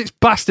 Because it's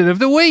Bastard of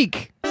the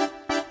Week!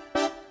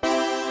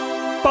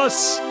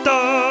 Bastard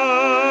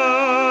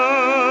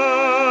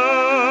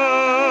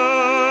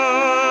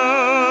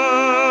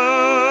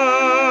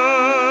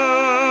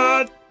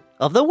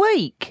of the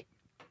Week!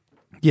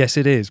 Yes,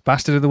 it is.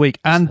 Bastard of the Week.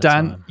 And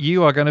Dan,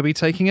 you are going to be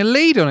taking a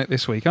lead on it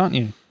this week, aren't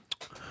you?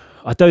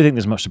 I don't think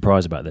there's much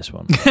surprise about this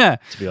one, to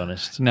be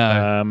honest. No.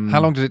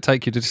 How long did it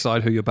take you to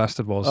decide who your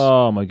bastard was?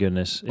 Oh, my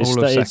goodness.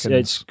 All of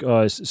seconds.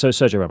 So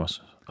Sergio Ramos.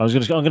 I'm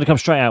going to come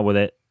straight out with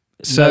it.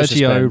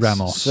 Sergio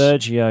Ramos.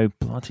 Sergio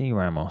bloody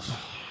Ramos.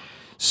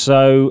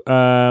 So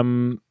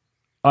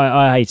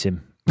I hate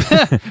him.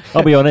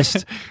 I'll be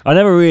honest. I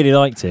never really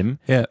liked him,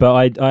 but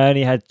I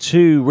only had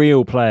two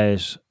real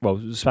players,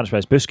 Spanish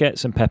players,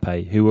 Busquets and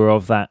Pepe, who were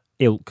of that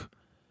ilk.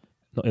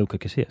 Not Ilka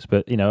Casillas,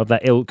 but of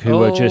that ilk who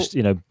were just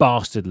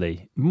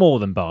bastardly, more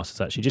than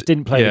bastards actually, just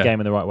didn't play the game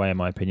in the right way in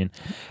my opinion.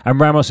 And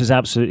Ramos is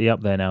absolutely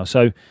up there now.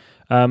 So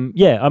I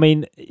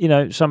mean,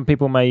 some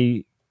people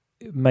may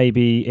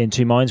be in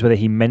two minds whether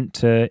he meant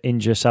to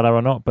injure Salah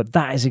or not, but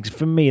that is,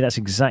 for me, that's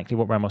exactly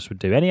what Ramos would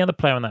do. Any other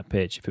player on that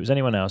pitch, if it was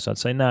anyone else, I'd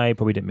say no, he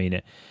probably didn't mean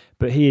it.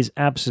 But he is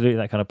absolutely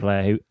that kind of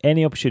player who,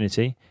 any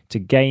opportunity to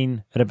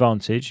gain an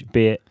advantage,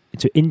 be it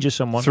to injure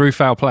someone through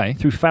foul play,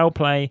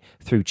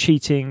 through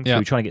cheating,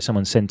 through trying to get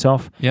someone sent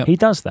off, he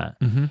does that.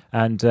 Mm-hmm.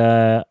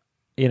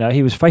 And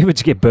he was favoured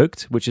to get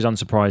booked, which is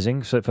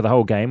unsurprising for the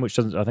whole game, which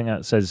doesn't. I think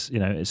that says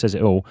it says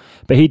it all.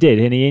 But he did,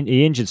 and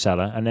he injured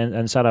Salah,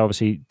 and Salah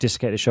obviously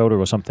dislocated his shoulder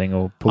or something,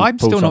 or pulled. I'm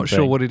still not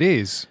sure what it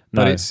is,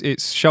 but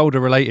it's shoulder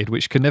related,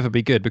 which can never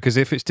be good because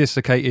if it's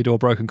dislocated or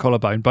broken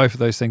collarbone, both of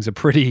those things are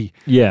pretty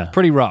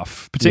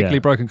rough, particularly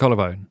broken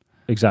collarbone.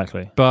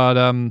 Exactly. But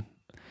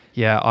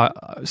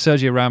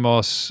Sergio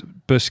Ramos,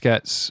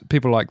 Busquets,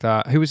 people like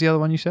that. Who was the other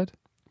one you said?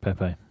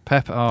 Pepe.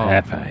 Oh,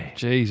 Pepe.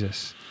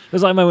 Jesus. It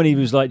was like a moment when he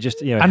was like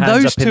just and hands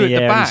those up in two the at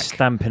the air, back. He's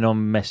stamping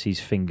on Messi's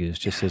fingers,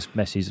 just as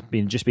Messi's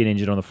been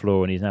injured on the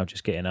floor, and he's now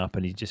just getting up,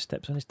 and he just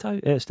steps on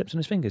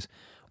his fingers.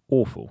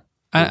 Awful.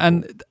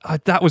 And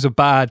that was a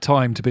bad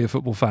time to be a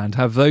football fan, to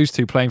have those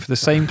two playing for the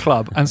same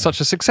club and such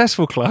a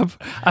successful club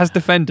as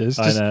defenders,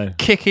 just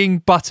kicking,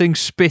 butting,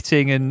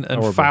 spitting and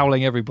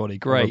fouling everybody.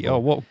 Great. Horrible. Oh,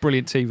 what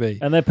brilliant TV.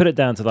 And they put it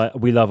down to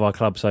we love our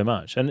club so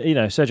much. And,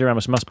 Sergio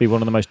Ramos must be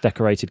one of the most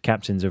decorated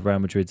captains of Real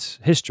Madrid's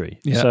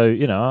history. Yeah. So,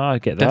 I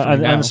get that.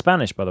 And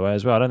Spanish, by the way,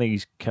 as well. I don't think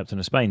he's captain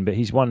of Spain, but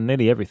he's won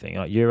nearly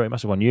everything. He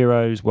must have won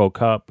Euros, World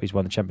Cup, he's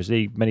won the Champions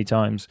League many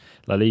times,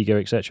 La Liga,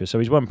 etc. So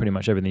he's won pretty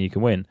much everything you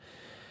can win.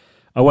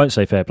 I won't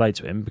say fair play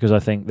to him because I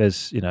think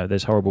there's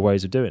horrible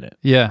ways of doing it.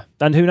 Yeah.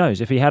 And who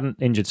knows, if he hadn't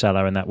injured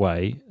Salah in that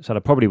way,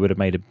 Salah probably would have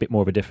made a bit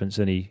more of a difference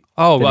than he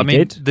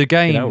did. The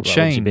game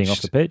changed. Being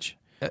off the pitch.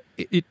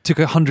 it took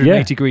a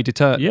 180-degree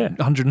turn. Yeah.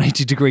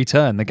 180-degree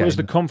turn. The It game. was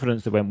the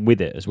confidence that went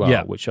with it as well,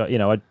 Yeah. which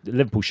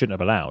Liverpool shouldn't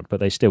have allowed, but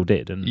they still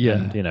did, and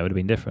it would have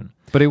been different.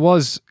 But it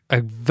was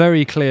a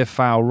very clear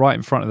foul right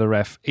in front of the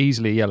ref,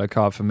 easily a yellow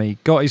card for me.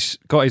 Got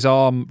his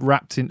arm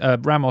wrapped in.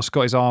 Ramos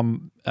got his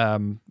arm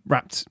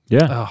wrapped.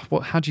 Yeah.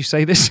 How do you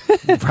say this?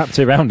 Wrapped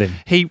it around him.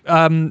 He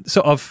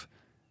sort of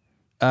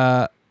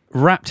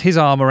wrapped his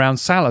arm around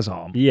Salah's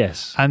arm.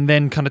 Yes. And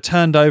then kind of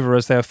turned over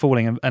as they were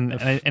falling, and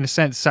in a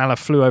sense, Salah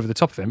flew over the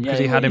top of him because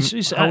he had him.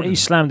 He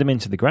slammed him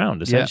into the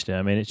ground, essentially.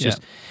 I mean, it's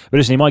just. But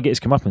listen, he might get his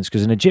comeuppance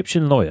because an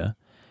Egyptian lawyer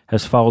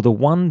has filed a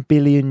 €1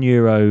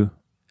 billion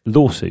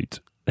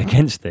lawsuit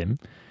against him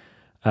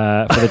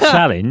for the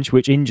challenge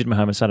which injured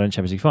Mohamed Salah in the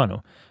Champions League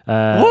final.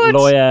 What?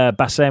 Lawyer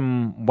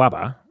Bassem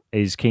Waba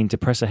is keen to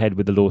press ahead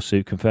with the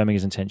lawsuit, confirming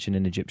his intention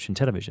in Egyptian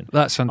television.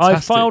 That's fantastic.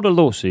 I've filed a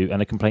lawsuit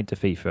and a complaint to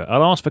FIFA.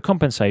 I'll ask for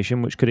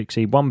compensation, which could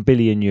exceed €1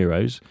 billion,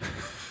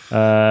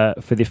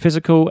 for the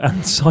physical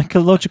and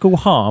psychological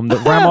harm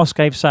that Ramos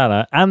gave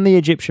Salah and the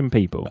Egyptian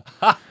people.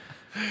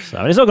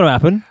 So it's not going to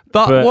happen.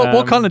 But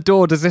what kind of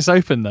door does this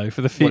open, though,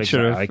 for the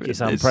future?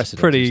 It's unprecedented. It's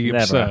pretty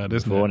It's never absurd,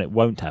 isn't before, it? and it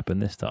won't happen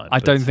this time. I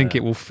don't think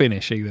it will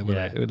finish either. Will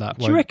yeah. it? That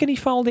Do you reckon he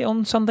filed it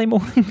on Sunday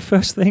morning,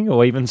 first thing,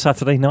 or even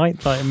Saturday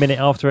night, like a minute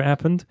after it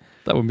happened?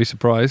 That wouldn't be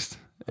surprised.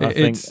 I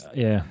think,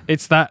 yeah.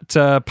 It's that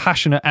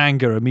passionate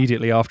anger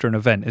immediately after an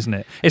event, isn't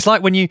it? It's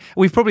like when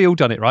we've probably all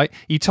done it, right?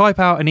 You type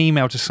out an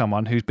email to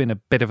someone who's been a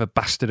bit of a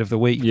bastard of the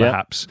week,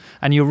 perhaps,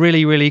 and you're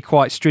really, really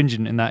quite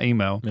stringent in that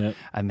email,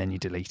 and then you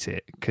delete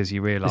it because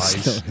you realise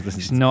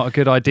it's not a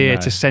good idea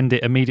to send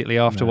it immediately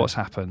after what's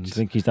happened. Do you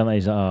think he's done that?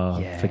 He's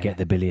like, forget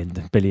the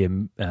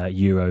billion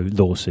euro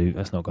lawsuit.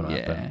 That's not going to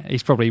happen.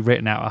 He's probably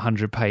written out a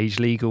 100-page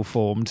legal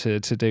form to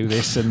do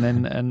this,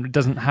 and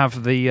doesn't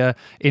have the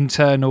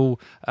internal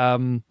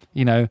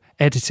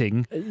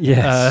editing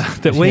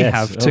that we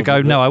have to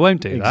go, no, I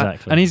won't do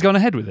that. And he's gone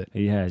ahead with it.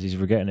 He has. He's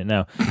regretting it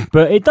now.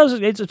 But it does,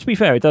 to be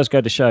fair, it does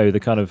go to show the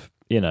kind of,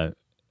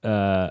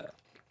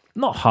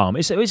 not harm.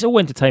 It's all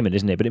entertainment,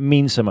 isn't it? But it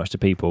means so much to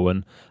people.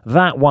 And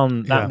that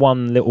one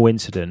little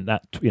incident,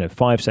 that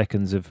 5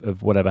 seconds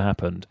of whatever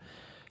happened,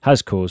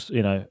 has caused,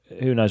 who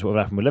knows what would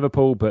happen with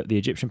Liverpool, but the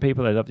Egyptian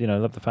people, they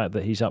love the fact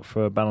that he's up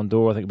for a Ballon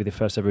d'Or. I think he'll be the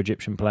first ever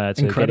Egyptian player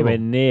to get anywhere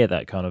near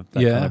that kind of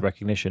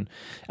recognition.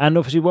 And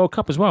obviously World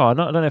Cup as well. I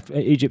don't know if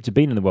Egypt have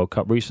been in the World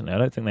Cup recently. I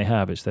don't think they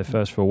have. It's their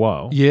first for a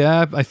while.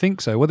 Yeah, I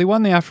think so. Well, they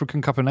won the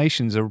African Cup of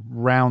Nations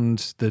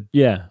around the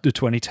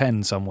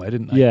 2010 somewhere,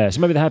 didn't they? Yeah, so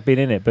maybe they have been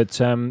in it, but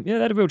they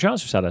had a real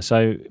chance for Salah.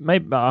 So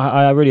maybe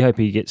I really hope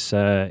he gets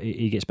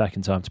back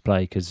in time to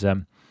play because.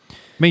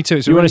 Me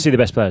too. You want to see the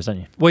best players, don't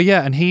you? Well,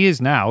 yeah, and he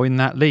is now in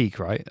that league,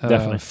 right?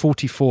 Definitely.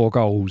 44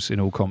 goals in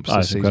all comps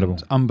this season. Incredible.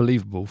 It's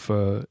unbelievable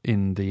for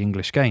in the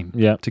English game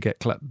to get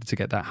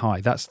that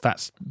high.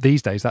 That's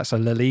these days, that's a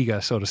La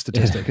Liga sort of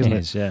statistic, isn't it? It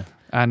is, yeah.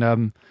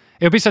 And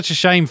it would be such a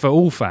shame for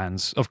all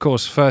fans, of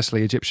course,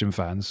 firstly Egyptian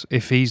fans,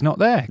 if he's not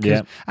there.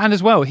 And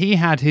as well, he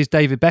had his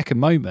David Beckham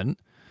moment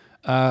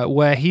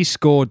where he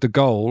scored the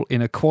goal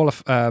in a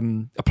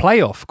qualification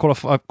playoff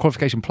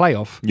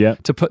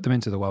to put them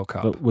into the World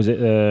Cup. But was it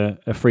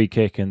a free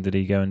kick, and did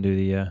he go and do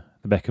the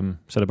Beckham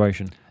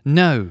celebration?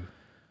 No.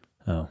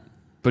 Oh.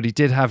 But he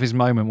did have his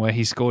moment where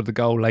he scored the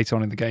goal later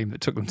on in the game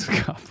that took them to the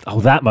cup.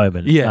 Oh, that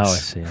moment? Yes. Oh, I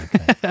see.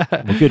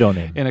 Okay. Well, good on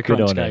him. In a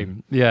crunch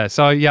game. Yeah,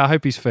 so I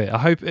hope he's fit. I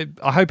hope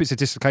it's a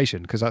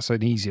dislocation because that's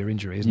an easier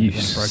injury, isn't it? You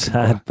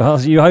sad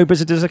bastard. You hope it's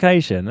a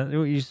dislocation?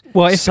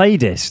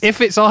 Sadist.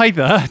 If it's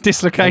either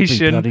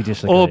dislocation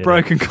or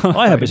broken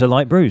collarbone. I hope it's a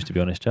light bruise, to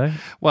be honest, Joe.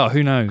 Well,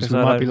 who knows? We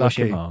might be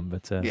lucky.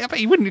 But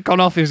he wouldn't have gone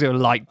off if it was a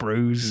light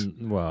bruise.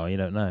 Well, you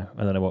don't know.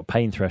 I don't know what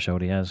pain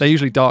threshold he has. They're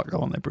usually dark,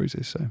 though, aren't they,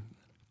 bruises? So.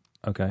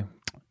 Okay.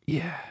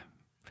 Yeah.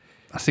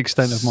 That's the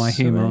extent of my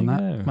humour on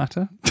that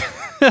matter.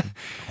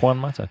 Juan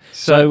Mata.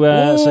 So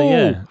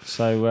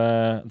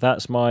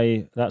that's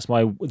my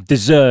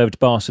deserved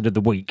bastard of the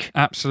week.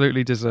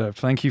 Absolutely deserved.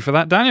 Thank you for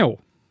that,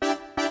 Daniel.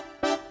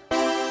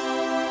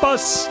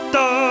 Bastard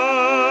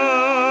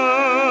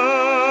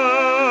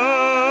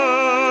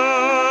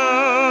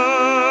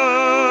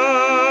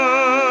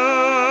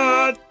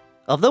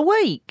of the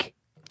week.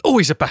 Oh,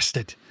 he's a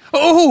bastard.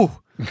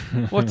 Oh,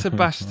 what a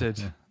bastard.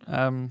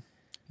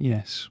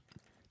 Yes.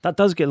 That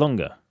does get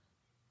longer.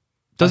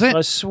 Does it?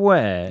 I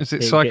swear. Is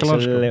it psychological?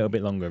 Gets a little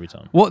bit longer every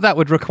time. What that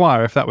would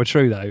require, if that were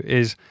true, though,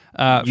 is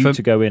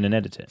to go in and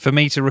edit it. For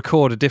me to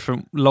record a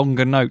different,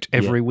 longer note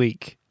every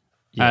week.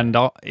 Yeah. And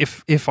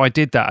if I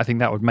did that, I think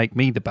that would make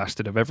me the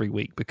bastard of every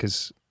week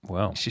because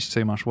it's just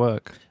too much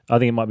work. I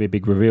think it might be a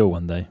big reveal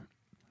one day.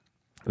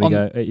 We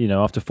go,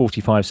 after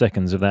 45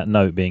 seconds of that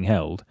note being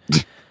held.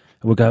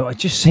 We'll go, it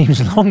just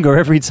seems longer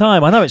every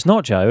time. I know it's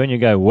not, Joe. And you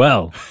go,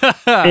 well,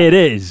 it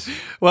is.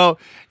 Well,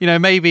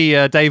 maybe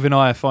Dave and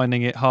I are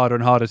finding it harder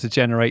and harder to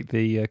generate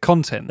the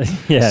content.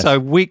 Yes. So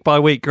week by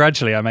week,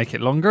 gradually, I make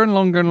it longer and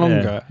longer and longer.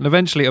 Yeah. And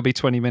eventually it'll be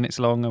 20 minutes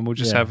long and we'll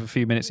just have a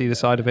few minutes either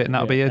side of it. And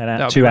that'll be a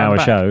 2-hour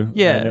show.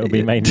 Yeah. And it'll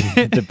be mainly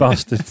the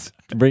bastards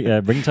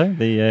ringtone,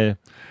 the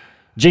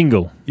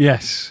jingle.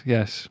 Yes.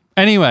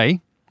 Anyway,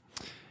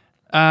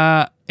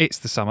 It's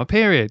the summer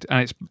period,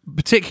 and it's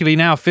particularly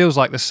now feels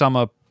like the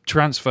summer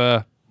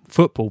transfer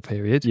football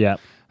period. Yeah.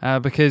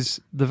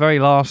 Because the very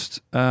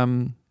last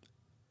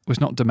was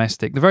not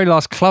domestic. The very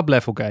last club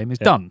level game is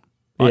done.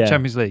 Like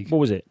Champions League. What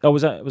was it? Oh,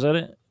 was that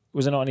it?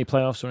 Was there not any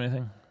playoffs or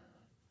anything?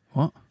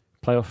 What?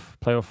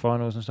 Playoff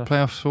finals and stuff?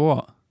 Playoffs for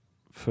what?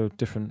 For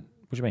different...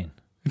 What do you mean?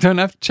 You don't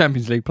have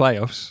Champions League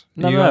playoffs.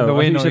 No, you I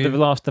think you said the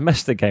last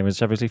domestic game was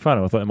Champions League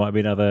final. I thought it might have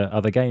been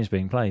other games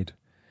being played.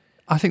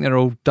 I think they're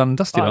all done and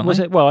dusted, aren't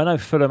they? Well, I know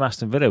Fulham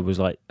Aston Villa was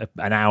like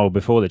an hour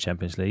before the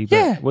Champions League. But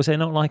Yeah. Was there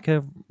not like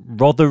a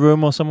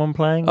Rotherham or someone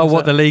playing? Oh,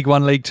 what, the League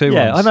 1, League 2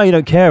 Yeah, ones? I know you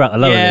don't care about the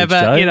lower Yeah, leagues,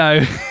 but, Joe. you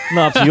know...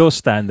 Not up to your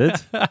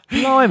standard.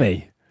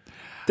 Blimey.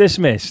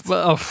 Dismissed.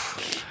 Well,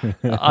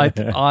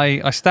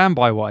 I stand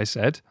by what I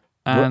said.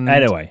 And,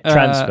 anyway,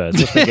 transfers.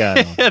 What's been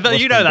going on?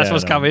 You know that's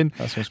what's coming.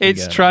 That's what's been It's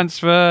going on.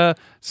 transfer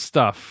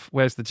stuff.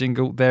 Where's the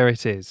jingle? There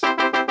it is.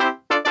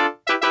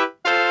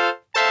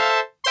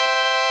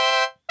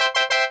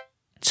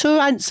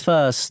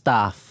 Transfer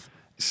stuff.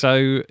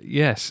 So,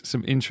 yes,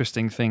 some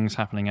interesting things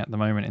happening at the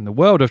moment in the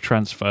world of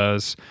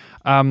transfers.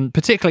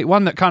 Particularly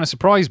one that kind of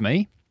surprised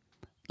me.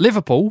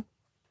 Liverpool.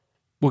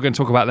 We're going to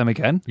talk about them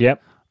again.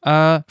 Yep.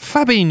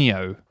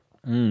 Fabinho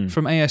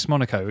from AS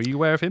Monaco. Are you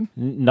aware of him?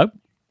 Nope.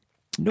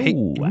 No.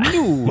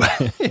 No.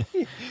 I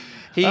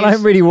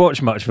don't really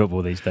watch much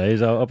football these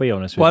days. I'll be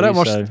honest with Well,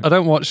 you. I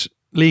don't watch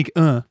League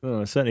 1.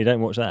 I certainly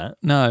don't watch that.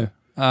 No.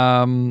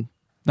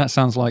 That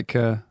sounds like...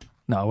 no,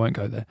 I won't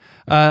go there.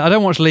 I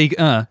don't watch League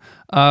 1.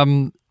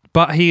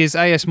 But he is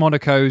AS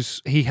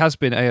Monaco's... He has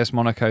been AS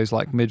Monaco's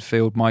like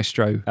midfield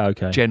maestro,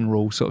 Okay.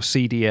 general sort of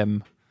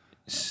CDM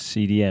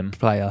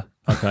player.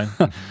 Okay.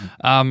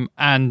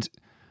 And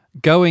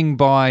going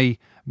by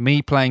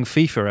me playing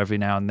FIFA every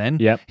now and then,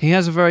 Yep. he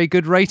has a very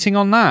good rating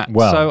on that.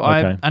 Well, so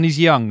okay. And he's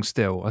young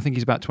still. I think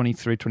he's about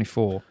 23,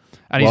 24.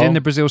 And he's Well- in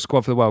the Brazil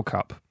squad for the World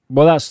Cup.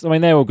 Well,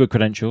 they're all good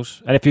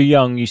credentials. And if you're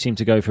young, you seem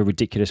to go for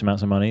ridiculous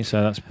amounts of money.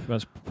 So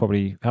that's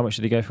probably... How much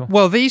did he go for?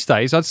 Well, these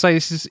days, I'd say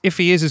this is if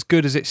he is as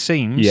good as it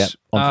seems. Yeah,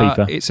 on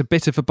FIFA. It's a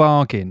bit of a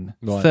bargain.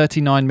 Right.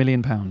 £39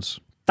 million.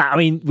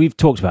 We've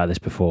talked about this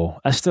before.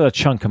 That's still a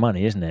chunk of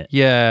money, isn't it?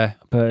 Yeah.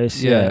 But it's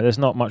there's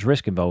not much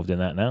risk involved in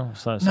that now.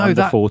 So it's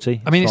under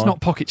 40. I mean, it's not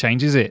pocket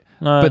change, is it?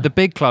 No. But the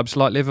big clubs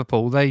like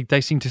Liverpool,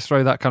 they seem to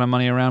throw that kind of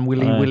money around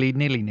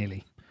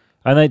willy-nilly.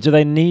 And do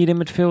they need a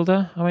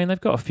midfielder? I mean, they've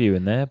got a few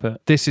in there,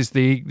 but This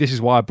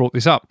is why I brought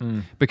this up,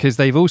 because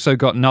they've also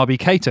got Naby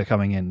Keita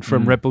coming in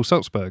from Red Bull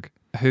Salzburg,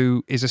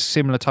 who is a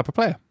similar type of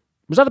player.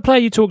 was that the player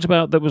you talked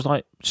about that was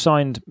like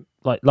signed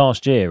like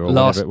last year or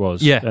whatever it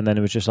was? Yeah. And then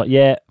it was just like,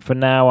 for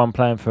now I'm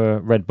playing for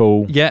Red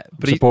Bull. Yeah,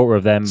 but he supporter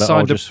of them, but signed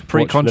I'll just a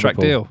pre-contract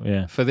watch Liverpool.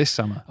 deal for this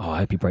summer. Oh, I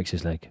hope he breaks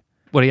his leg.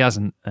 Well, he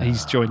hasn't.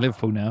 He's joined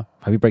Liverpool now.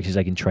 I hope he breaks his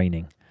leg in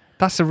training.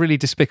 That's a really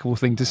despicable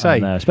thing to say.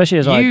 No, especially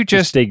as you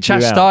just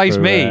chastise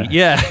me.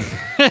 Yeah.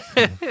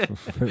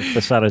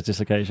 for Salah's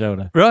dislocated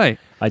shoulder. Right.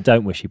 I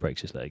don't wish he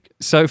breaks his leg.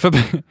 So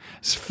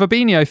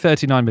Fabinho,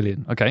 39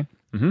 million. Okay.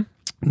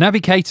 Mm-hmm.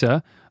 Naby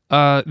Keita,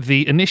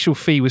 the initial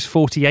fee was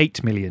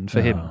 48 million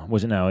for him.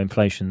 Was it now?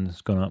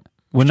 Inflation's gone up.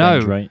 Well, no.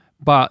 Exchange rate.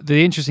 But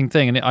the interesting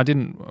thing, and I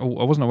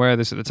wasn't aware of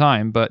this at the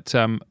time, but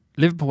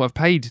Liverpool have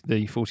paid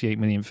the 48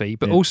 million fee,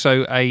 but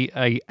also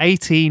a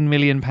 18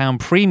 million pound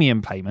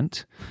premium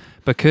payment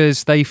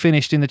because they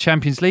finished in the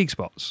Champions League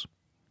spots.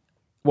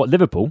 What,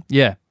 Liverpool?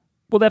 Yeah.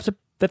 Well, they have to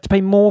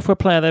pay more for a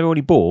player they've already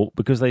bought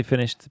because they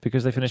finished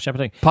Champions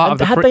League.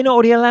 Had they not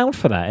already allowed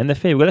for that in the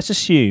fee? Well, let's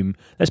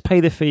pay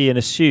the fee and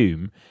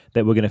assume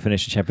that we're going to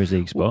finish the Champions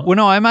League spot. Well,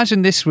 no, I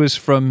imagine this was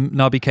from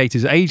Naby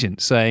Keita's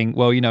agent saying,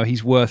 well,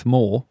 he's worth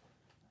more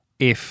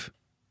if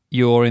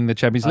you're in the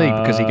Champions League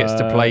because he gets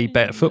to play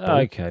better football.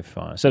 Okay,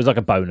 fine. So it's like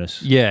a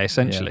bonus. Yeah,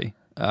 essentially.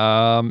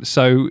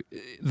 So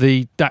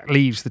that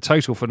leaves the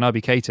total for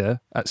Naby Keita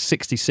at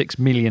 £66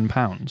 million.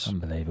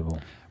 Unbelievable.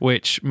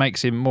 Which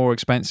makes him more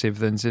expensive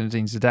than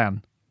Zinedine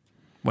Zidane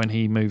when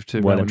he moved to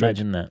Real Madrid.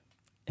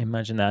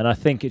 Imagine that. And I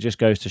think it just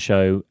goes to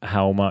show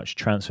how much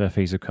transfer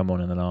fees have come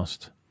on in the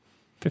last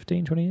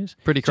 15, 20 years.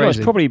 Pretty crazy.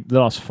 It's probably the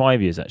last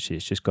 5 years, actually.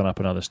 It's just gone up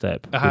another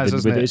step. It has,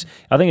 hasn't it?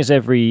 I think it's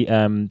every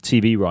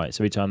TV rights.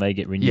 Every time they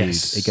get renewed,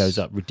 it goes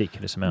up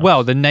ridiculous amounts.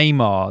 Well, the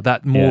Neymar,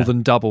 that more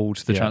than doubled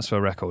the transfer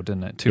record,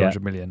 didn't it?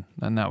 200 million.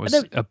 And that was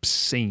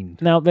obscene.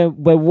 Now, there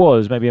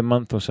was maybe a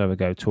month or so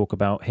ago talk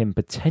about him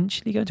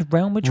potentially going to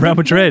Real Madrid. Real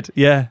Madrid,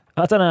 yeah.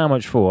 I don't know how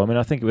much for. I mean,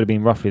 I think it would have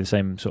been roughly the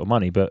same sort of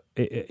money, but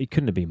it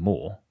couldn't have been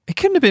more. It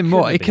couldn't have been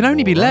more. It can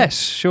only be less,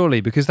 surely,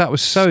 because that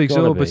was so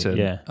exorbitant.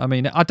 Yeah. I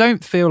mean, I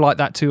don't feel like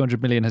that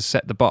 200 million has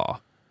set the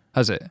bar,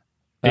 has it?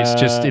 It's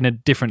just in a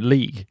different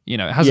league. It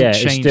hasn't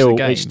changed the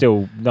game. It's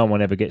still, no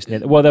one ever gets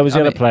near. Well, there was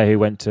the other player who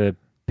went to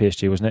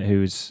PSG, wasn't it?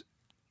 Who was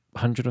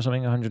 100 or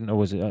something? 100, or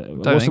was it?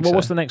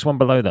 What's the next one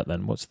below that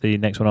then? What's the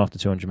next one after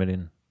 200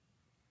 million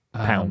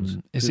pounds?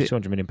 Is it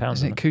 200 million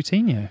pounds? Is it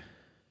Coutinho?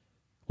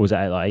 Or was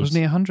that like 80? Wasn't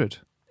he 100?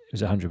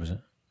 Was it 100? Was it?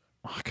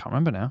 Oh, I can't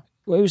remember now.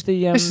 Well, it was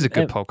the. This is a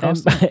good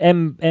podcast.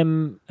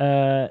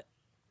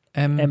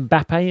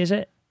 Mbappe, is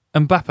it?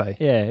 Mbappe.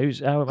 Yeah,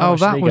 how much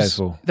that did he was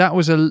go for? that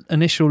was an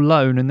initial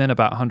loan and then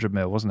about 100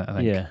 mil, wasn't it? I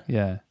think.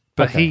 Yeah.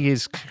 But Okay.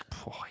 he's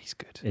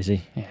good. Is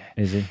he? Yeah.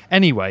 Is he?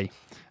 Anyway,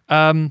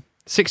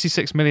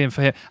 66 million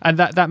for him, and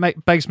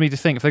that begs me to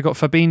think if they've got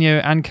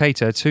Fabinho and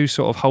Keita, two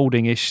sort of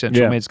holding-ish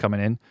central mids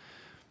coming in.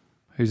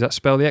 Who's that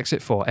spell the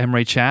exit for?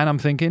 Emre Can, I'm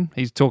thinking.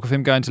 He's talk of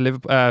him going to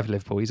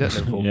Liverpool. He's at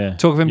Liverpool. Yeah.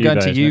 Talk of him going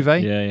to Juve.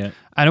 Yeah.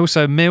 And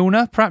also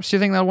Milner. Perhaps do you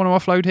think they'll want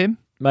to offload him?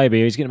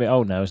 Maybe. He's getting a bit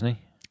old now, isn't he?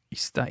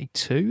 He's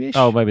 32-ish.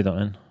 Oh, maybe not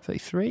then.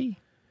 33,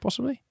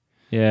 possibly.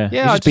 Yeah.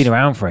 Yeah, He's just been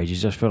around for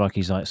ages. I just feel like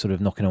he's like sort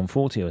of knocking on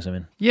 40 or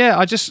something. Yeah,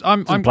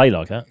 I'm Doesn't play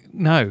like that.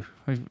 No,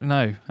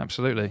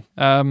 absolutely.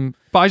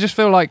 But I just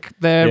feel like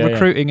they're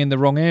recruiting in the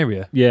wrong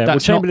area. Yeah,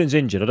 That's Chamberlain's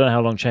injured. I don't know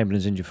how long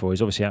Chamberlain's injured for.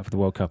 He's obviously out for the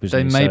World Cup, isn't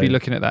he? They may be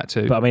looking at that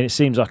too. But I mean, it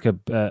seems like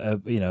trying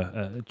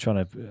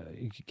to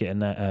get in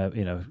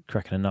that,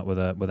 cracking a nut with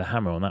a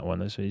hammer on that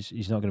one. So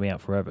he's not going to be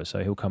out forever,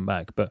 so he'll come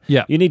back. But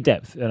you need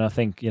depth, and I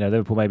think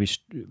Liverpool maybe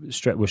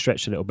were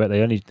stretched a little bit.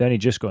 They only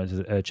just got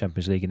into the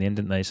Champions League in the end,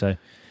 didn't they? So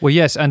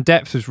yes, and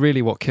depth was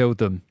really what killed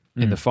them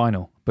in the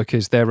final,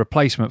 because their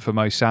replacement for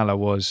Mo Salah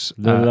was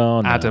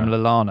Adam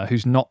Lallana,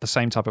 who's not the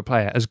same type of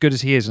player. As good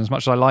as he is, and as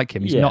much as I like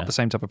him, he's not the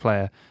same type of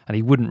player, and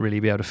he wouldn't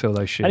really be able to fill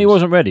those shoes. And he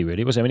wasn't ready,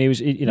 really, was he? I mean, he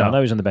was. I know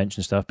he was on the bench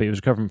and stuff, but he was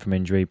recovering from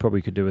injury.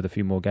 Probably could do with a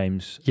few more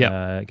games,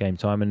 game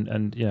time,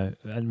 and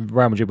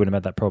Real Madrid wouldn't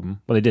have had that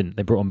problem. Well, they didn't.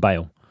 They brought on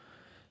Bale.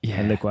 Yeah,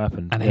 and look what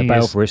happened. And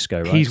Bale for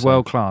Isco, right? He's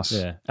world class.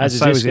 Yeah, as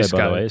is Isco,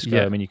 by the way.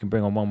 Isco, I mean, you can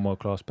bring on one world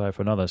class player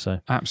for another. So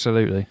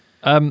absolutely.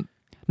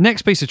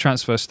 Next piece of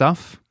transfer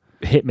stuff.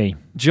 Hit me.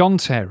 John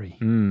Terry.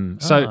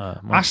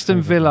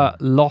 Aston Villa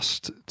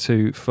lost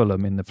to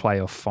Fulham in the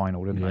playoff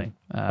final, didn't they?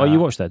 You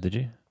watched that, did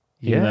you?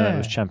 Yeah. It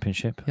was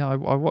Championship. Yeah, I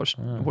watched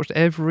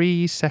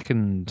every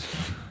second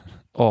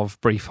of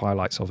brief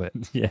highlights of it.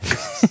 Yeah.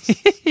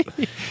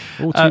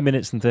 All 2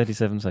 minutes and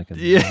 37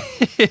 seconds. Yeah.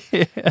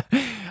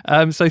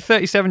 So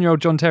 37-year-old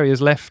John Terry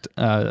has left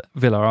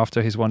Villa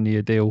after his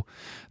 1-year deal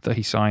that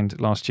he signed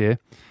last year.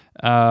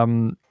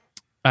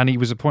 And he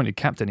was appointed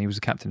captain. He was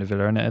the captain of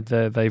Villa, and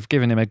they've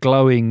given him a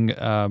glowing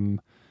review.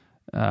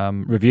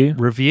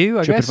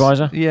 I guess.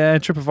 TripAdvisor. Yeah,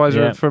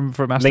 TripAdvisor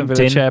from Aston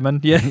Villa chairman.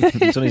 Yeah,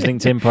 it's on his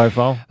LinkedIn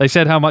profile. They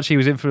said how much he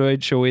was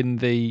influential in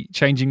the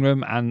changing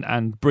room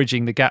and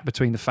bridging the gap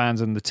between the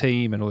fans and the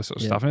team and all this sort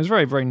of stuff. And it was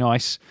very, very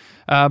nice.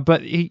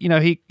 But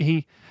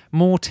he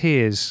more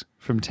tears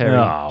from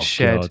Terry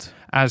shed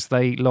as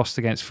they lost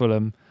against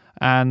Fulham.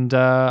 And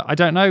I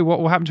don't know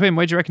what will happen to him.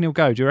 Where do you reckon he'll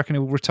go? Do you reckon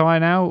he'll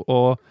retire now,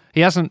 or he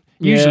hasn't?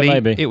 Usually,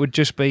 it would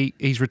just be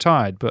he's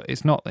retired, but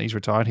it's not that he's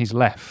retired. He's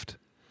left.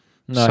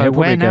 No, so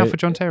where now for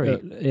John Terry?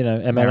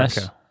 MLS.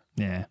 America.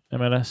 Yeah,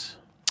 MLS.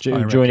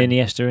 Join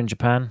Iniesta in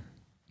Japan.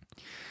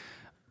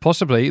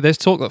 Possibly. There's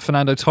talk that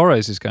Fernando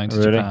Torres is going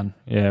to Japan.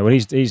 Yeah, well,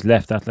 he's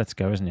left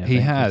Atletico, isn't he? He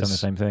has done the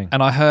same thing.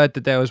 And I heard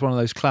that there was one of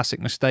those classic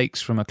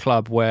mistakes from a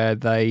club where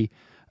they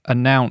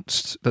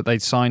announced that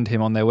they'd signed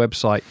him on their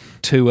website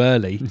too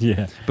early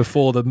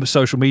before the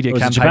social media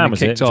campaign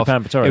kicked off.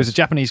 It was a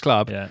Japanese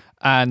club,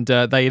 and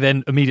they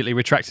then immediately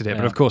retracted it.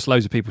 But of course,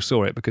 loads of people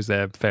saw it because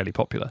they're fairly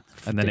popular,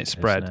 and then it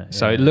spread.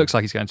 So it looks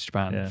like he's going to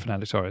Japan,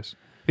 Fernando Torres.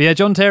 But yeah,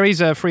 John Terry's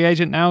a free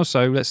agent now,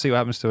 so let's see what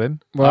happens to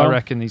him. Well, I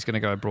reckon he's going to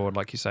go abroad,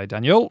 like you say,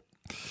 Daniel.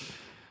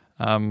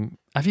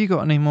 Have you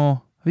got any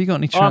more? Have you got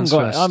any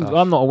transfer stuff?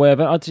 I'm not aware of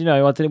it. I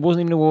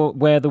wasn't even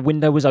aware the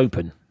window was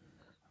open.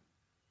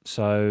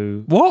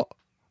 So what?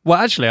 Well,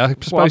 actually, I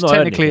suppose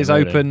technically it's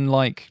open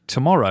like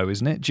tomorrow,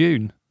 isn't it?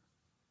 June,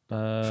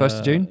 1st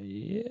of June.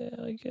 Yeah,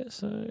 I guess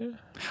so.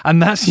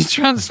 And that's your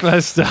transfer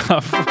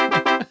stuff.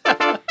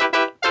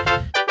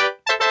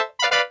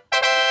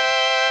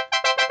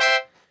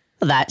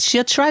 That's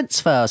your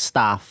transfer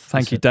stuff.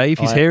 Thank you, Dave.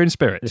 He's here in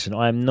spirit. Listen,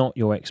 I am not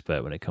your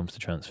expert when it comes to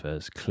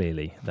transfers.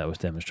 Clearly, that was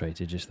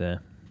demonstrated just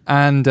there.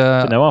 And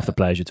I don't know half the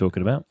players you're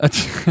talking about.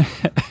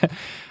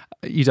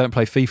 You don't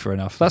play FIFA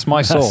enough. That's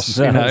my source.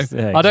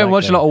 Exactly. I don't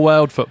watch a lot of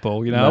world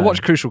football. I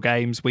watch crucial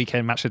games,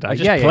 weekend match of day. I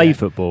just play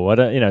football. I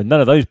don't.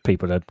 None of those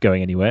people are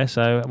going anywhere.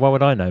 So why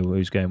would I know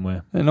who's going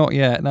where? Not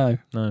yet. No.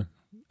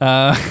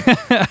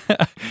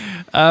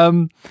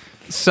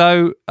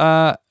 So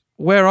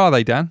where are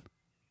they, Dan?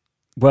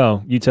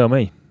 Well, you tell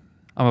me.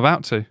 I'm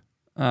about to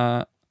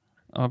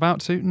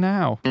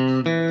now.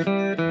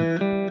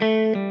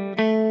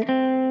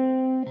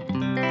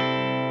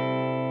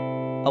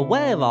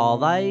 Where are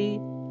they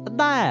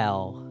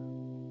now?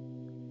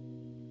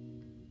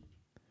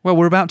 Well,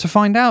 we're about to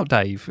find out,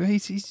 Dave.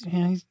 He's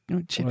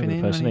chipping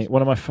in.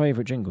 One of my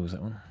favourite jingles,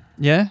 that one.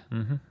 Yeah?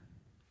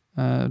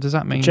 Mm-hmm. Does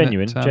that mean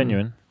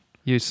genuine?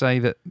 You say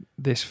that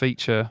this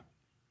feature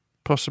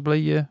possibly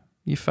your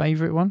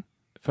favourite one?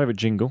 Favourite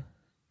jingle?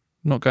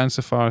 Not going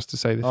so far as to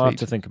say the feature. I'll have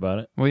to think about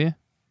it. Will you?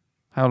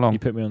 How long? You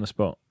put me on the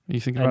spot. Are you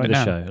thinking about it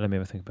now? Show. Let me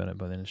have a think about it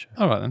by the end of the show.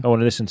 All right then. I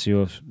want to listen to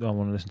yours. I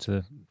want to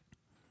listen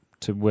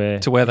to where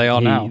they are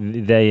now.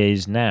 They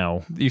is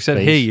now. You said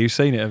please. He. You've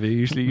seen it, have you?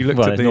 Usually you looked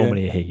at the. It's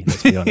normally a he.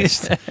 Let's be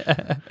honest.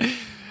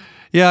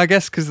 Yeah, I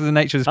guess because of the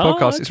nature of this Oh,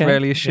 podcast, it's okay.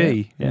 rarely a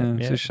she. Yeah,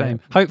 It's yeah, a shame.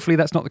 Hopefully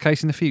that's not the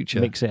case in the future.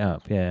 Mix it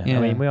up, yeah. Yeah.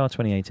 I mean, we are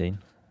 2018.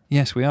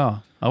 Yes, we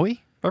are. Are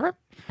we?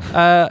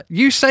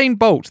 Usain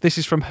Bolt. This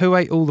is from Who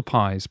Ate All the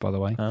Pies, by the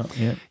way. Oh,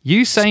 yeah.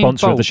 Usain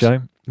Sponsor Bolt. of the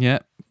show. Yeah,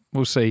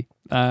 we'll see.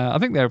 I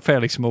think they're a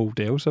fairly small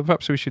deal, so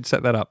perhaps we should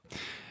set that up.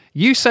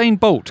 Usain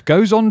Bolt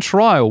goes on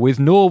trial with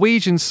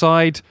Norwegian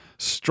side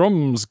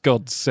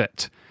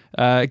Strømsgodset,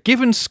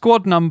 given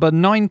squad number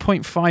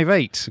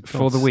 9.58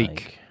 for the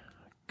week.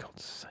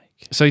 God's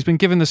sake. So he's been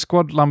given the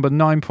squad number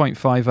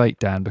 9.58,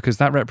 Dan, because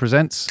that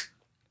represents...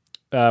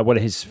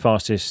 His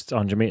fastest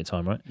 100-metre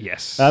time, right?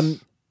 Yes.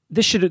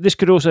 This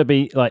could also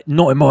be like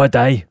not in my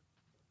day.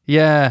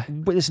 Yeah.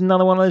 But it's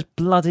another one of those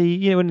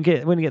bloody wouldn't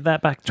get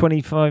that back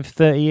 25,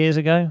 30 years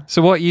ago.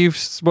 So what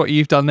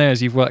you've done there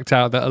is you've worked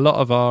out that a lot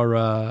of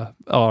our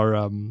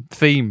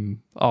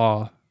theme,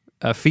 our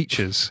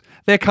features,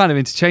 they're kind of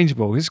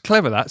interchangeable. It's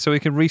clever that, so we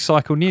can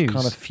recycle news.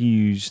 Kind of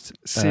fused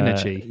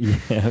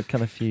Synergy.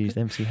 kind of fused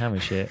MC Hammer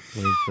shit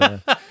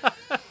with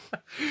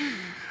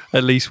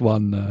At least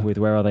one. with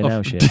Where Are They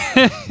Now shit.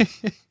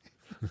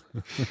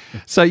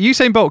 So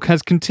Usain Bolt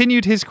has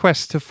continued his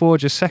quest to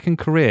forge a second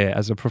career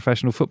as a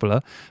professional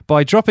footballer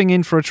by dropping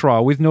in for a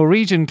trial with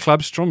Norwegian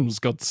club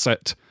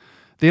Strømsgodset.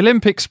 The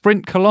Olympic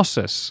sprint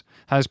colossus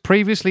has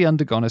previously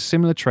undergone a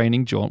similar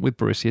training jaunt with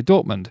Borussia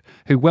Dortmund,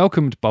 who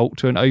welcomed Bolt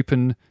to an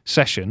open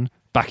session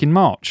back in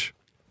March.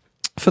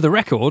 For the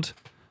record,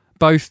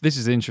 this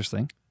is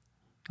interesting.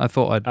 I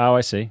thought I'd Oh,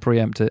 I see.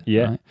 preempt it.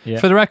 Yeah, right? yeah.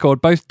 For the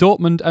record, both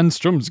Dortmund and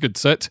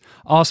Strømsgodset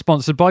are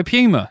sponsored by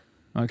Puma.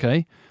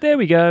 Okay. There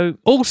we go.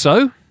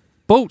 Also,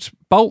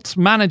 Bolt's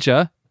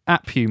manager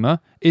at Puma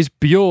is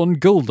Bjorn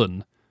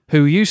Gulden,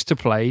 who used to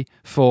play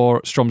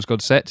for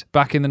Strømsgodset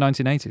back in the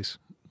 1980s.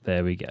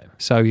 There we go.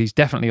 So he's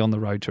definitely on the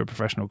road to a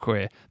professional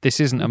career.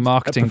 This isn't a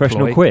marketing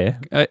Professional ploy.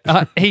 queer.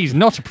 He's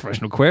not a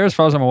professional queer, as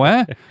far as I'm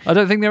aware. I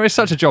don't think there is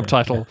such a job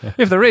title.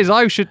 If there is,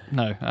 I should...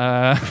 No.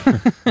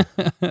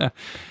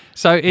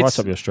 So it's... Right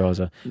up your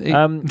Strasser.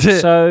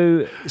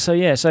 So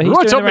he's right doing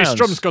up the my rounds.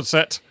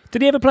 Strømsgodset.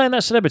 Did he ever play in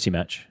that celebrity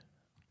match?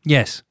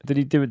 Yes. Did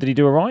he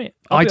do all right?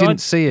 I didn't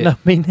see it. No,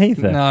 me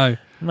neither. No.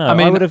 No, I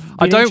mean, would've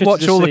I been don't interested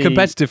watch to all the see-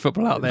 competitive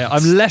football out there.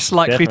 I'm less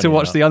likely to Definitely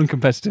watch not. the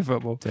uncompetitive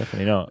football.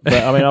 Definitely not. But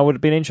I mean, I would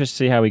have been interested to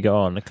see how he got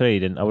on. Clearly,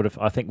 didn't.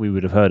 I think we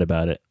would have heard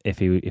about it if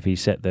he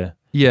set the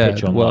pitch The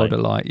online. world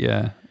alight.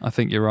 Yeah, I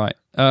think you're right.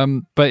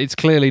 But it's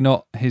clearly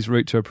not his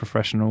route to a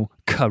professional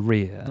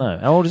career. No,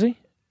 how old is he?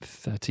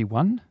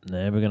 31.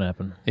 Never gonna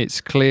happen.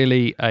 It's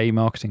clearly a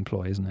marketing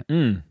ploy, isn't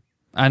it?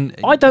 And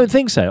I don't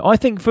think so. I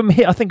think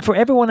for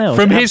everyone else,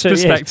 From it his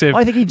absolutely is. perspective,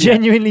 I think he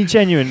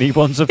genuinely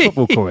wants a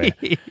football career.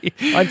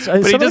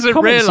 but he doesn't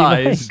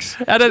realise.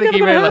 I don't think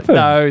he realises.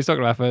 No, it's not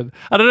going to happen.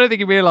 And I don't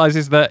think he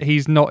realises that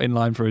he's not in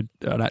line for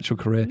an actual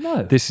career.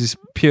 No. This is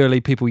purely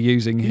people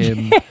using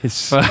him.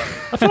 Yes. I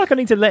feel like I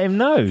need to let him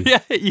know.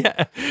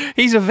 Yeah.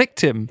 He's a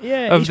victim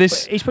of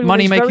this he's probably one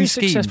of these money-making very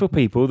scheme. successful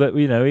people that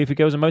if he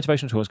goes on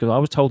motivational talks, because I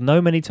was told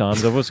no many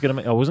times I wasn't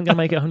going to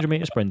make it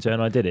 100-meter sprinter,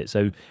 and I did it.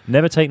 So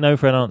never take no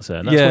for an answer.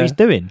 And that's what he's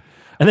doing.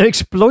 And they're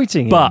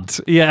exploiting him. But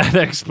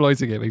they're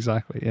exploiting him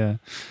exactly. Yeah.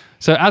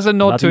 So as a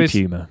nod to his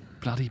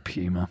Bloody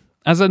Puma.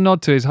 As a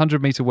nod to his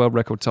 100-meter world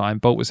record time,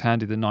 Bolt was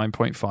handed the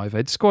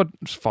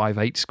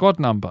 9.58 squad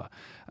number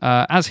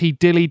as he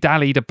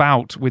dilly-dallied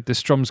about with the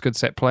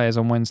Strømsgodset players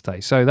on Wednesday.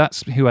 So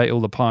that's Who Ate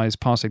All the Pies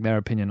passing their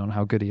opinion on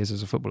how good he is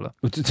as a footballer.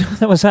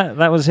 That was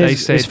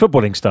his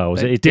footballing style,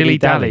 was it? He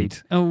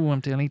Dilly-dallied. Oh, I'm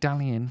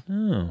dilly-dallying.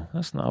 Oh,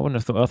 that's not. I wouldn't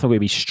have thought. I thought it'd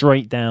be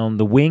straight down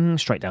the wing,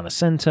 straight down the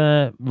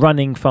centre,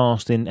 running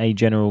fast in a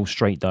general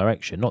straight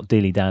direction, not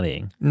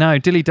dilly-dallying. No,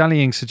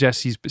 dilly-dallying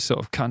suggests he's sort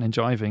of cutting and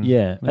jiving.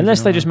 Yeah,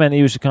 unless they just meant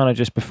he was kind of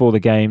just before the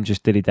game,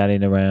 just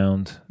dilly-dallying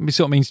around. It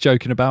sort of means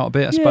joking about a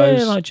bit, I suppose.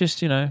 Yeah, like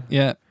just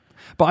Yeah.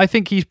 But I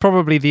think he's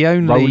probably the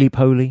only...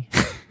 roly-poly.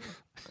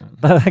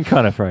 That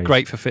kind of phrase.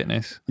 Great for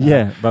fitness.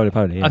 Yeah,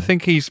 roly-poly. Yeah. I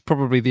think he's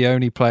probably the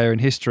only player in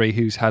history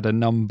who's had a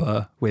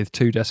number with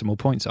 2 decimal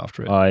points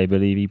after it. I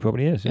believe he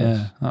probably is. Yes.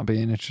 Yeah, that'd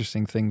be an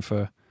interesting thing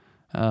for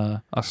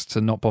us to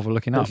not bother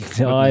looking up.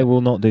 I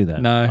will not do that.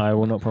 No. I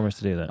will not promise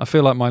to do that. I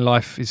feel like my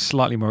life is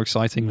slightly more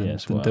exciting than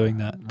well, doing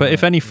that. But no,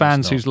 if any it's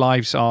fans not. whose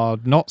lives are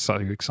not so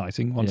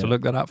exciting want to Yeah.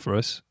 look that up for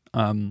us,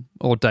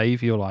 or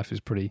Dave, your life is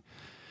pretty...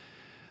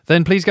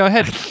 Then please go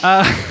ahead.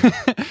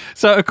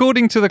 So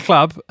according to the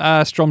club,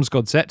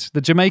 Strømsgodset,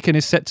 the Jamaican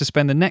is set to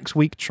spend the next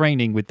week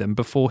training with them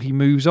before he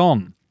moves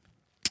on.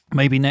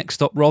 Maybe next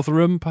stop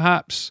Rotherham,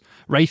 perhaps.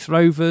 Wraith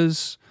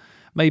Rovers.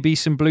 Maybe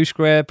some Blue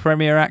Square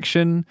Premier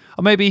action.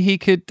 Or maybe he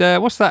could...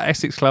 what's that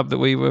Essex club that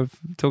we were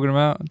talking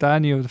about?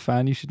 Dan, you're the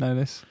fan. You should know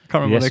this. I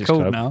can't remember what they're Essex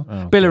called club? now.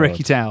 Oh,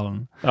 Billericay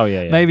Town. Oh,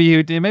 yeah. Maybe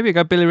you go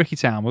Billericay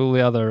Town with all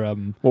the other...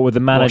 what with the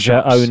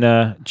manager, Washops.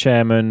 owner,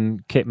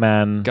 chairman,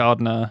 kitman,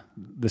 Gardner.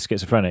 the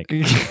schizophrenic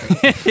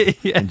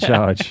Yeah. in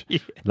charge. Yeah.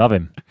 Love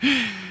him.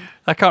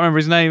 I can't remember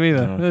his name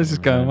either. No, I This can't is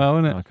going remember well, his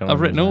isn't name. I it? can't I've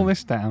remember written his all name.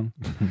 this down.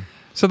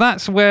 So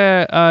that's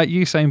where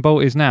Usain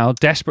Bolt is now,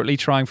 desperately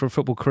trying for a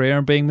football career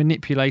and being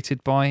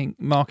manipulated by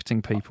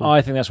marketing people.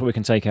 I think that's what we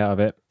can take out of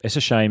it. It's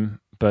a shame,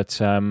 But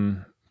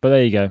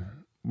there you go.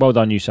 Well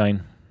done,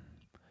 Usain.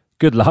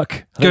 Good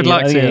luck. Good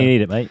luck I think to you. you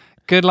need it, mate.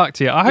 Good luck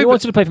to you. I He hope.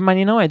 wanted to play for Man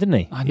United, didn't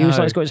he? I He was know.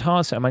 like, he's got his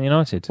heart set at Man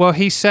United. Well,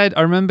 he said,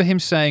 I remember him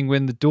saying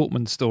when the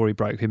Dortmund story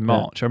broke in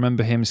March, I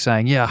remember him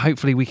saying, yeah,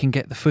 hopefully we can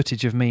get the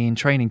footage of me in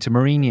training to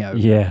Mourinho.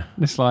 Yeah.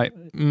 And it's like,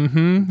 yeah,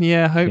 Can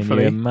you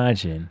hopefully.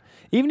 imagine?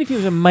 Even if he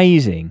was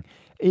amazing,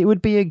 it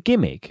would be a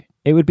gimmick.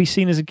 It would be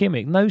seen as a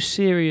gimmick. No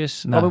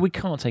serious... No. I mean, we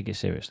can't take it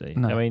seriously.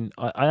 No. I mean,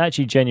 I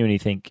actually genuinely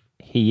think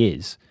he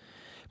is.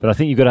 But I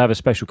think you've got to have a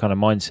special kind of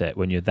mindset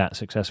when you're that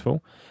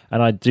successful.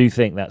 And I do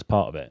think that's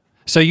part of it.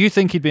 So you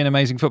think he'd be an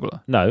amazing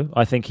footballer? No,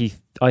 I think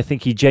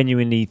he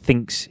genuinely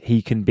thinks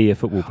he can be a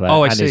football player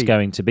Oh, I and see. is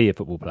going to be a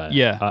football player.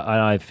 Yeah.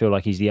 I feel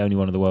like he's the only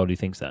one in the world who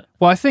thinks that.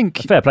 Well, I think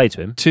Fair play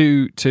to him.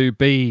 to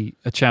be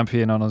a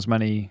champion on as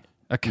many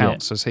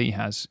accounts as he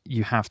has,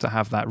 you have to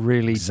have that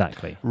really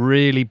Exactly.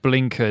 really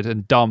blinkered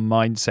and dumb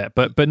mindset,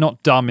 but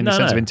not dumb in the No,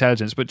 sense no. of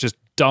intelligence, but just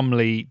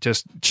dumbly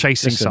just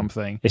chasing Listen,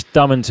 something. It's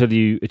dumb until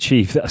you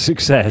achieve that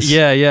success.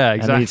 Yeah, yeah,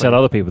 And then exactly. you tell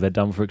other people they're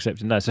dumb for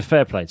accepting that. It's a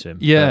fair play to him.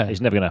 Yeah. But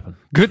it's never going to happen.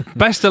 Good,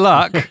 best of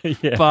luck.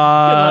 Yeah.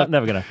 But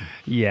Never going to happen.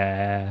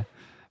 yeah,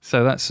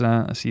 so that's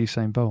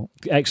Usain Bolt.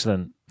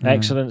 Excellent. Yeah.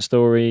 Excellent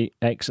story.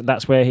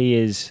 That's where he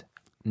is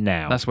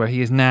now. That's where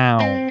he is now.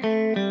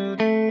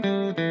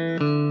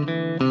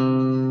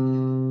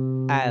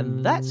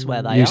 And that's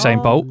where they Usain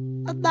are Bolt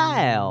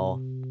now.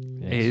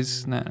 Yes.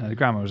 is no, the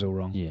grammar was all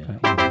wrong. Yeah.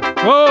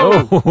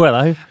 Whoa. Oh,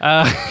 hello.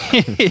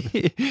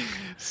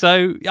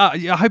 So I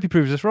hope he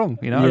proves us wrong.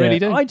 You know, I Yeah, really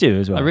do. I do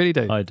as well. I really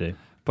do. I do.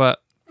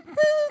 But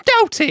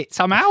doubt it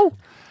somehow.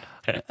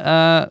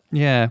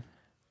 Yeah.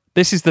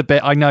 This is the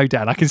bit I know,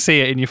 Dan. I can see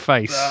it in your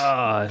face.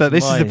 But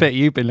this is the bit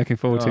you've been looking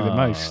forward to the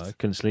most. I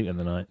couldn't sleep in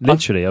the night.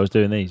 Literally, I was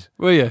doing these.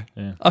 Were you?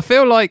 Yeah. I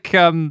feel like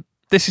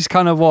this is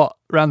kind of what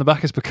Round the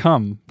Back has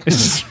become.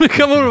 It's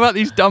become all about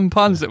these dumb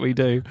puns that we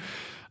do.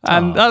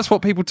 And that's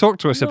what people talk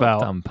to us Not about.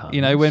 dumb puns.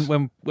 You know,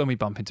 when we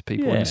bump into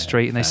people in Yeah, the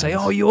street and they say,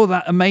 fans. "Oh, you're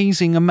that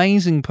amazing,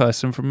 amazing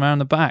person from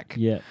Round the Back,"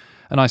 Yeah.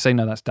 and I say,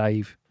 "No, that's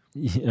Dave."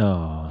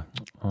 Oh,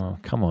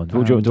 come on.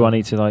 Do I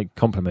need to like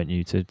compliment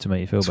you to make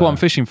you feel That's better? what I'm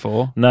fishing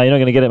for. No, you're not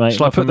going to get it, mate.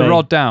 Shall I Not for put the me.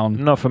 rod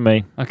down? Not for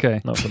me. Okay.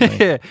 Not for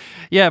me.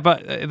 Yeah,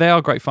 but they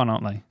are great fun,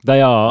 aren't they?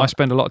 They are. I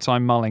spend a lot of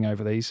time mulling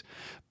over these.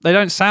 They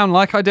don't sound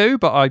like I do,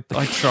 but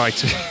I try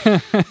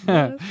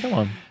to. Come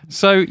on.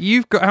 So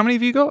you've got, how many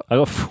have you got? I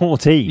got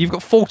 14. You've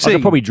got 14. I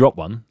could probably drop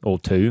one or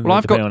two. Well,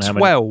 I've got depending on how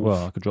 12. Many,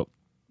 well, I could drop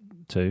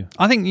two.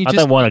 I think you I just.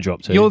 don't want to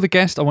drop two. You're the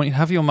guest. I want you to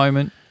have your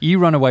moment. You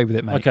run away with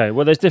it, mate. Okay.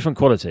 Well, there's different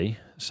quality.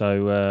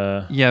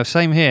 So Yeah,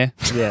 same here.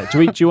 yeah.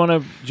 Do you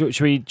want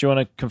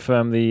to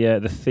confirm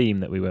the theme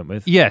that we went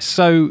with? Yes.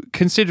 So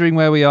considering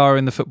where we are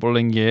in the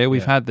footballing year,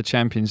 we've Yeah. had the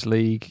Champions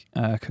League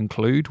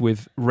conclude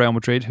with Real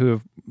Madrid, who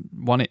have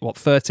won it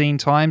 13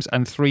 times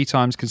and 3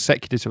 times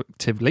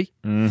consecutively.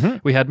 Mm-hmm.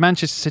 We had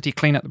Manchester City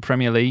clean up the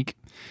Premier League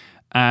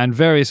and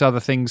various other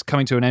things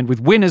coming to an end with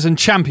winners and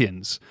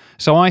champions.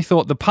 So I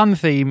thought the pun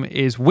theme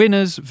is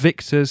winners,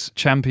 victors,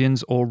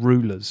 champions, or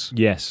rulers.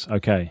 Yes.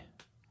 Okay.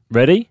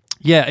 Ready?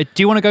 Yeah,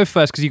 do you want to go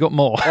first because you got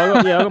more?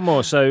 I got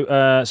more. So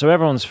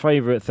everyone's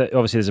favourite.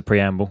 Obviously, there's a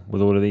preamble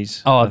with all of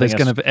these. Oh, I there's think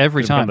going to that's be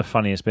every gonna become time. the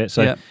funniest bit.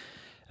 So Yeah.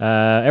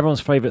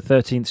 everyone's favourite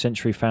 13th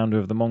century founder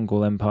of the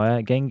Mongol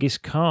Empire, Genghis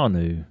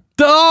Khan.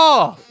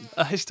 Oh,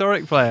 a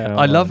historic player.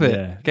 I love it.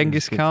 Yeah,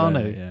 Genghis he's a good Khan.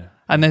 player, Yeah.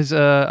 And there's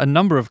a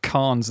number of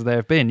Khans there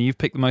have been. You've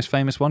picked the most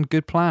famous one.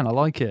 Good plan. I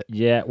like it.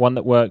 Yeah, one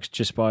that works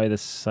just by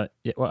the.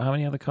 Yeah, how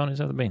many other Khans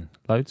have there been?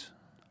 Loads.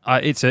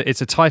 It's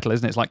a title,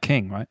 isn't it? It's like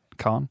king, right?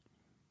 Khan.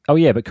 Oh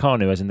yeah, but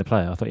Kanu as in the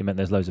player. I thought you meant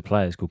there's loads of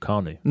players called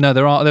Kanu. No,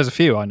 there's a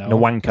few I know. of.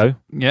 Nwanko.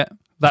 Yeah,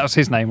 that was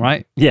his name,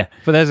 right? Yeah.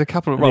 But there's a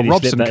couple of Really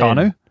Robson slipped that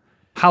Kanu. in.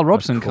 Hal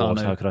Robson Of course,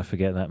 Kanu. how could I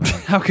forget that, man?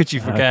 How could you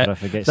How forget could I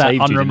forget? that Saved you,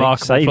 didn't he?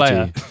 unremarkable Saved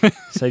player? You.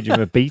 Saved you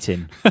from a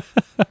beating.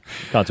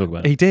 Can't talk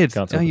about it. He did.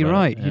 Can't Oh, talk you're about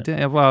right. it, He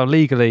did. Well,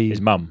 legally,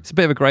 His mum. it's a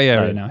bit of a grey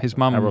area No, now. His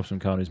mum. Hal Robson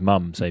Kanu's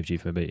mum saved you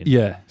from a beating.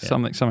 Yeah,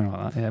 something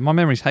like that. Yeah, my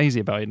memory's hazy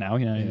about it now.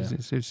 You know, Yeah.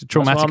 it's a That's why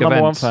traumatic I'm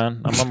number one event.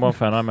 fan. I'm number one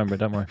fan. I remember it.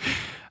 Don't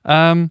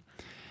worry.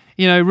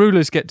 You know,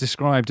 rulers get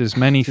described as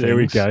many things. There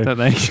we go. Don't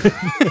they?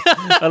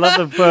 I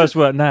love the first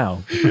word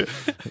now.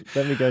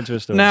 Let me go into a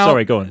story. Now-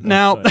 Sorry, go on.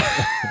 now-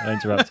 I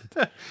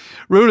interrupted.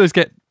 Rulers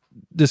get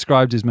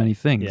described as many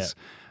things.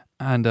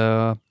 Yeah.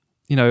 And,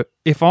 you know,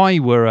 if I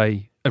were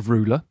a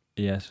ruler,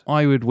 Yes.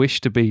 I would wish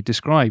to be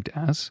described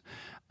as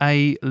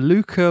a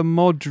Luka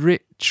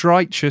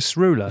Modricous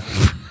ruler.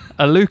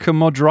 A Luka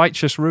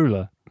Modricous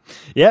ruler.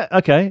 Yeah.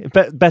 Okay.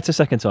 Better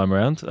second time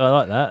around. I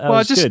like that. That Well, I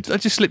was good.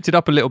 just slipped it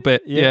up a little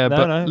bit. Yeah, Yeah, no,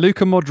 but no.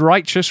 Luka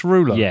Modricous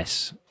ruler.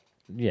 Yes.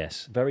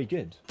 Yes. Very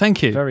good.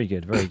 Thank you. Very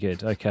good. Very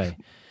good. Okay.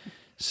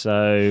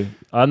 So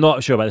I'm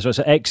not sure about this one.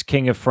 So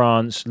ex-king of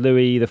France,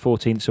 Louis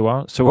XIV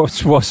Suarez.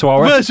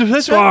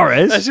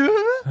 Suarez.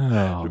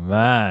 Oh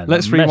man.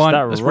 Let's I messed rewind.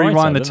 that Let's right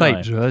rewind up, the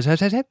didn't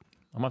tape.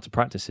 I might have to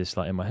practice this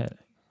like in my head.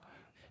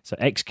 So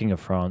ex-king of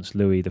France,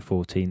 Louis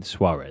XIV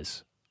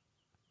Suarez.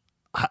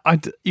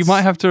 You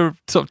might have to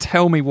sort of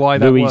tell me why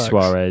that Louis works.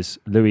 Suarez,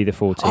 Louis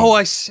XIV. Oh,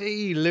 I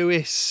see.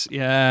 Louis.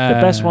 Yeah.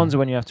 The best ones are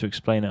when you have to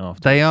explain it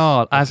after. They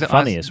are. The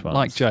funniest ones.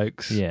 Like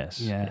jokes.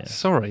 Yes. Yeah. yes.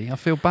 Sorry, I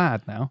feel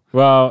bad now.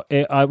 Well,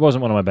 I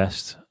wasn't one of my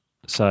best,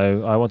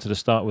 so I wanted to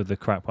start with the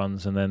crap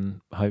ones and then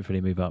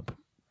hopefully move up.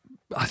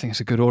 I think it's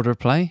a good order of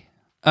play.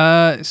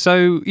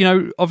 So,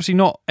 obviously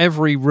not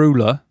every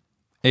ruler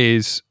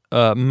is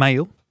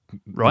male,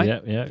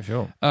 right? Yeah,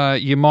 sure.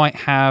 You might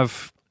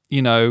have,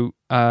 Zinedine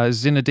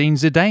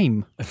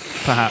Zidane,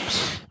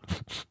 perhaps.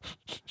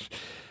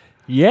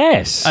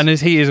 Yes. And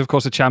he is, of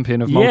course, a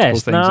champion of multiple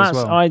things as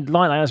well. I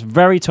like that. That's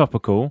very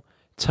topical,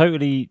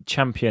 totally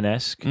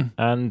champion-esque,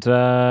 and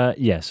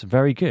yes,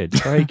 very good.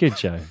 Very good,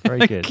 Joe. Very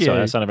good. you. Sorry,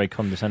 that sounded very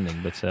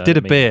condescending, but... Did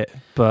a bit,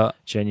 but...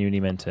 Genuinely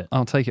meant it.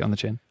 I'll take it on the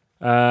chin.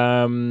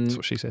 That's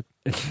what she said.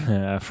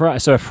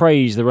 So a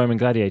phrase the Roman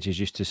gladiators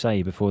used to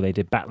say before they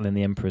did battle in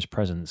the emperor's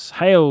presence.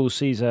 Hail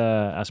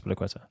Caesar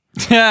Aspilicueta.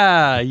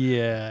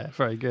 Yeah,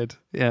 very good.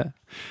 Yeah.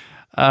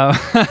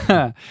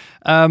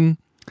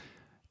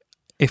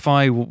 If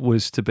I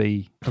was to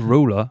be a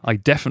ruler, I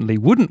definitely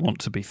wouldn't want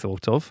to be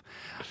thought of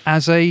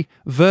as a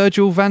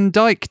Virgil van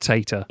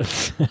Dijk-tator.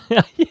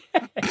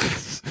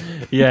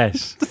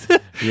 Yes.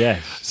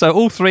 Yes. So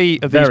all three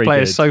of these Very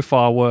players good. so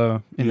far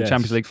were in the Yes.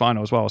 Champions League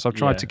final as well. So I've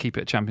tried Yeah. to keep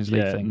it a Champions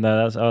League thing.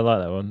 No, I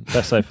like that one.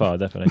 Best so far,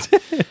 definitely.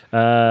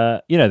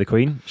 The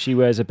Queen. She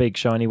wears a big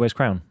shiny Wes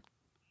crown.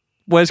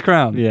 Where's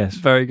Crown? Yes.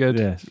 Very good.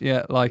 Yes.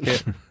 Yeah, like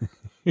it.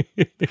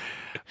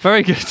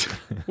 Very good.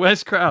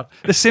 Where's Crown?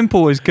 The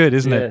simple is good,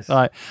 isn't Yes.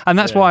 it? And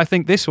that's Yeah. why I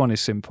think this one is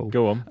simple.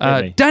 Go on.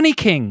 Hit me. Danny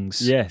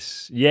Kings.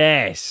 Yes.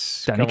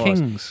 Danny Come on.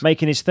 Kings.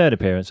 Making his third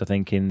appearance, I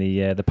think, in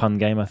the pun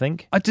game. I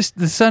think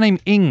The surname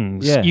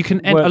Ings. Yeah, You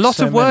can end, a works lot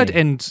so of words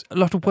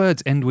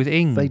end with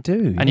ing. they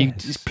do. And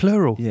it's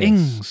plural. Yes.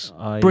 Ings.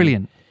 I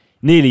Brilliant.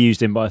 Nearly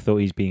used him, but I thought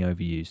he's being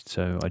overused,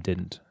 so I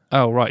didn't.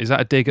 Oh right, is that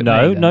a dig at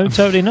No, me? then? no,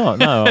 totally not.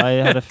 No, I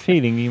had a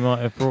feeling you might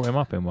have brought him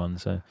up in one.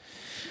 So,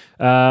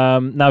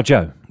 now,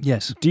 Joe,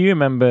 Yes. do you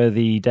remember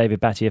the David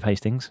Batty of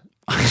Hastings?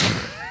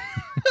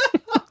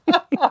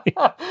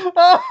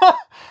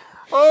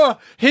 Oh,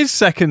 his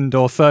second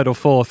or third or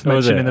fourth Oh,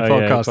 was mention it? in the Oh,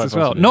 yeah, podcast quite as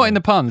well. possibly, Not yeah. in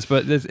the puns,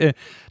 but there's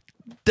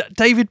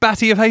David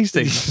Batty of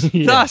Hastings.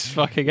 Yeah. That's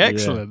fucking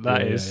excellent. Yeah,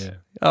 That yeah, is. yeah.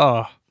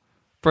 Oh,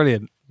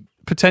 brilliant.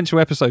 Potential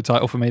episode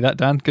title for me, that,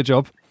 Dan. Good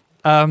job.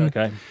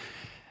 Okay.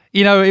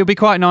 It would be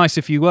quite nice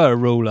if you were a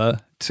ruler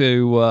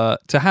to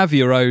have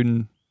your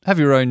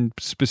own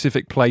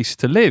specific place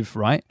to live,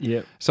 right?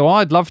 Yep. So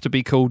I'd love to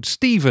be called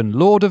Stephen,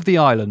 Lord of the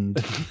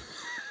Island.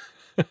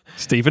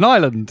 Stephen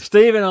Island.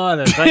 Stephen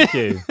Island, thank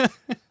you.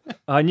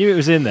 I knew it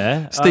was in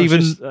there.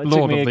 Stephen, It Lord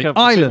took me of the Took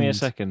me a Island.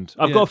 second.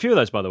 I've Yeah. got a few of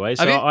those, by the way.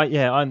 So Have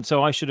you?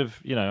 so I should have,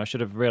 I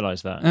should have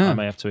realised that. Yeah. I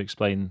may have to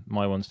explain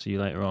my ones to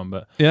you later on,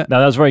 but Yeah. no,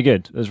 that was very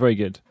good. That was very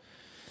good.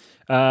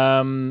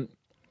 Oh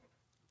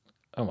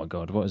my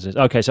God, what is this?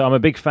 Okay, so I'm a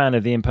big fan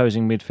of the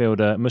imposing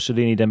midfielder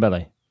Mussolini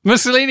Dembele.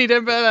 Mussolini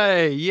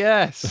Dembele,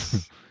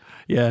 yes.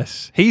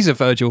 Yes. He's a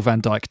Virgil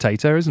van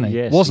Dijk-tator, isn't he?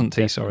 Yes, Wasn't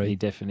he, He sorry.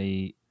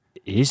 definitely.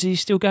 Is he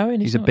still going?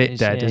 He's a not- bit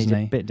dead, he's isn't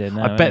he? a bit dead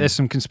now. I bet there's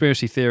some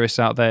conspiracy theorists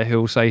out there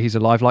who'll say he's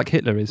alive like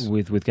Hitler is.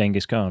 with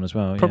Genghis Khan as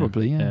well.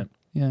 Probably, yeah.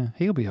 Yeah,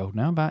 he'll be old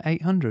now, about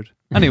 800.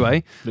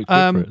 Anyway, Looks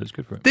good for it. Looks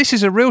good for it. this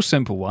is a real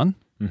simple one.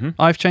 Mm-hmm.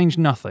 I've changed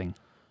nothing.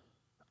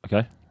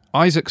 Okay.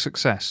 Isaac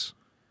Success.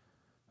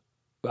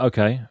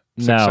 Okay.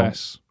 Now,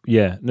 Success.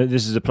 yeah, no,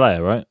 this is a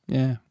player, right?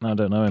 Yeah. I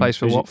don't know him. Plays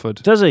for Is he- Watford.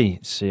 Does he?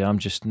 See, I'm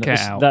just Get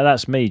out.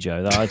 That's me,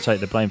 Joe. I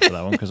take the blame for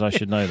that one because I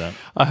should know that.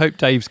 I hope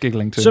Dave's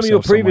giggling to Some of your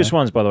himself previous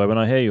somewhere. ones, by the way, when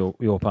I hear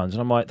your puns,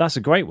 and I'm like, that's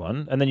a great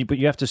one, and then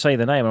you have to say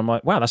the name, and I'm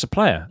like, wow, that's a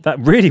player. That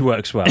really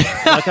works well.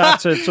 Like I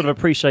have to sort of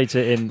appreciate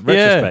it in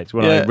retrospect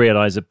when I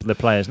realise the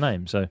player's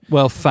name. So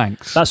Well,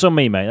 thanks. that's on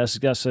me, mate.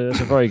 That's a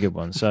very good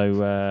one.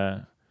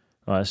 So.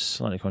 Right, it's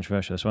slightly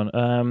controversial, this one.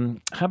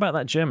 How about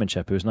that German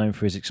chap who was known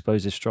for his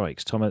explosive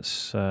strikes,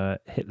 Thomas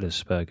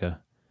Hitlersperger?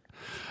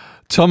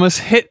 Thomas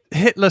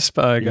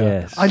Hitlersperger.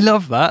 Yes. I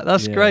love that.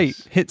 That's Yes. great.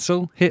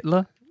 Hitzel,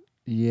 Hitler.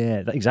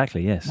 Yeah,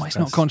 exactly, yes. Well, it's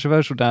not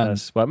controversial, Dan.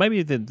 Well,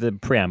 maybe the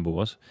preamble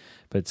was.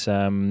 But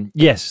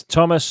yes,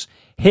 Thomas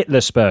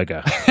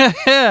Hitlersperger.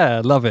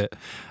 Yeah, love it.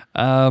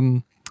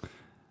 Now,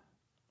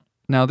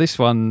 this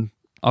one,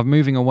 I'm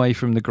moving away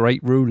from the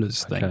great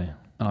rulers thing. Okay.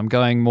 And I'm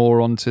going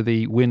more onto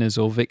the winners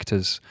or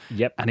victors.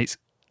 Yep. And it's,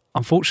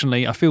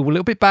 unfortunately, I feel a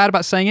little bit bad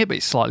about saying it, but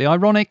it's slightly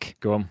ironic.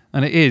 Go on.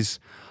 And it is,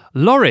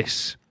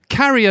 Loris,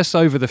 carry us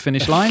over the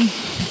finish line.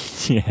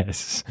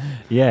 Yes.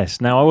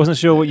 Yes. Now, I wasn't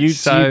sure what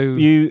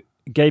you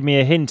gave me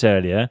a hint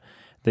earlier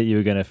that you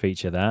were going to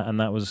feature that, and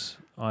that was...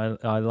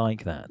 I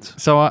like that.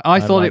 So I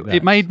thought like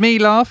it made me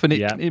laugh and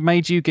Yeah. it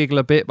made you giggle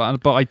a bit, but I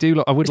would like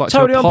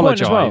Totally to on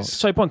point apologise. as well. It's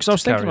totally point because I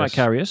was thinking about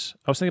Carrius.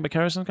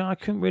 Carrius. And I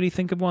couldn't really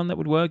think of one that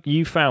would work.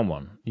 You found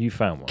one.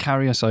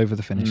 Carry us over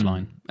the finish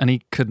line. And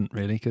he couldn't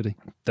really, could he?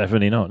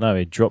 Definitely not. No,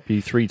 he'd drop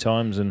you 3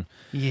 times and,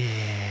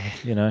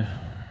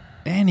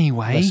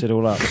 Anyway. mess it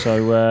all up.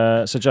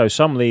 So, Joe,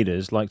 some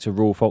leaders like to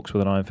rule Fox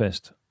with an iron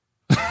fist.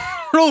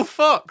 Rule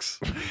Fox.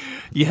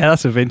 Yeah,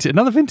 that's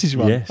another vintage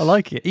one. Yes. I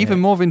like it. Even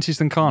more vintage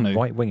than Carnu.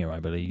 Right winger, I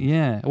believe.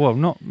 Yeah.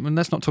 Well,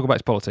 let's not talk about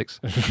his politics.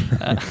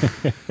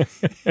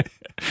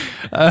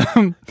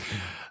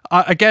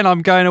 Again,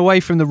 I'm going away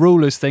from the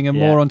rulers thing and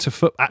more onto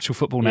actual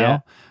football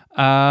now.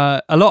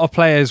 A lot of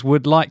players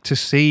would like to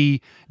see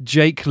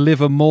Jake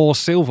Livermore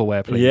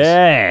silverware, please.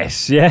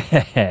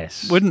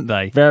 Yes. Wouldn't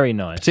they? Very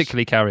nice.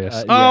 Particularly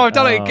Karius. I've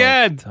done it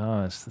again.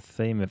 It's the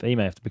theme of. He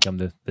may have to become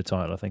the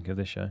title, I think, of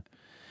this show.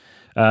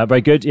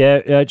 Very good.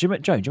 Yeah. Joe,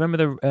 do you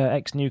remember the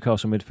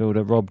ex-Newcastle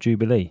midfielder Rob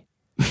Jubilee?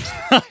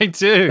 I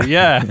do.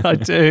 Yeah, I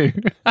do.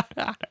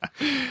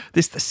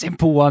 The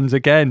simple ones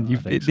again.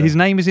 His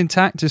name is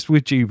intact, just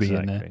with Juby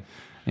in there.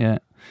 Yeah.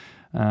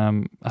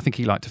 I think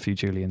he liked a few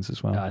Julians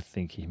as well. I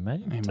think he may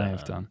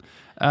have done.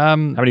 How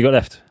many you got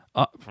left?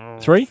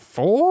 3?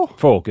 4?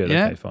 4, good.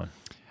 Yeah. Okay,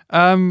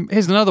 fine.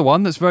 Here's another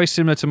one that's very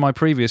similar to my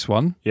previous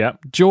one. Yeah.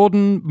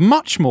 Jordan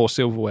Muchmore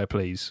silverware,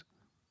 please.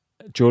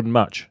 Jordan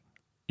Much.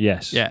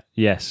 Yes. Yeah.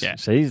 Yes. Yeah.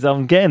 See,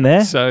 I'm getting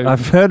there. So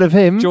I've heard of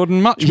him.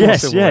 Jordan Muchmore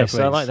silverware, yes. please.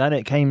 I like that.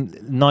 It came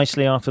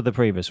nicely after the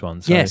previous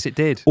one. So Yes, it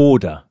did.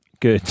 Order.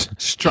 Good.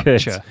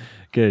 Structure.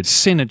 Good.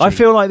 Synergy. I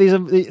feel like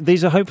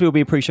these are hopefully will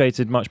be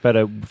appreciated much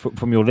better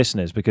from your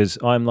listeners, because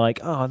I'm like,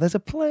 there's a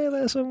player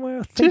there somewhere.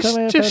 I think I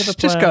may have heard of a player.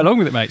 Just go along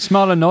with it, mate.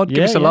 Smile and nod.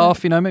 Give us a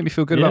laugh. Make me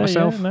feel good about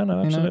myself. Yeah,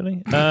 no,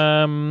 absolutely.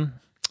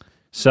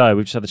 So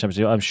we've just had the Champions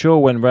League. I'm sure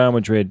when Real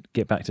Madrid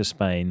get back to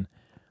Spain,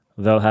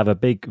 they'll have a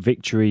big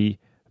victory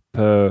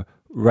parade.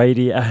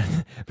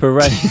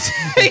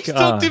 He's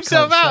talked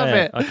himself out of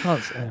it. I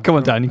can't. Come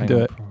on, Dan, you can do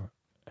it.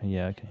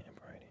 Yeah, okay.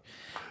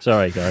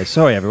 Sorry, guys.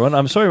 Sorry, everyone.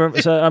 I'm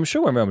sorry. So I'm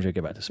sure when Real Madrid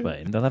get back to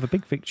Spain, they'll have a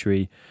big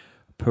victory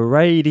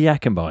parade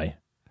Akanbai.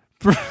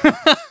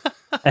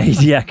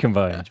 Adi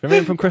Akanbai. Do you remember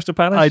him from Crystal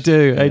Palace? I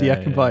do. Adi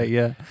Akanbai,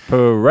 yeah.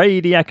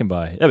 Parade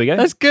Akanbai. There we go.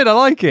 That's good. I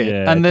like it.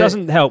 Yeah, and it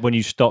doesn't help when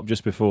you stop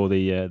just before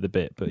the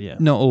bit, but yeah.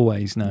 Not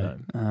always, no.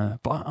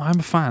 But I'm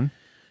a fan.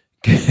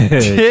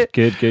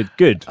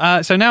 Good.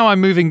 So now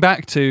I'm moving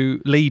back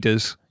to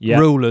leaders,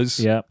 rulers.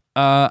 Yeah.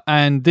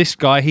 And this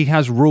guy, he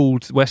has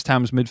ruled West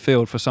Ham's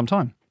midfield for some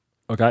time.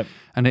 Okay.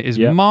 And it is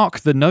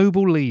Mark the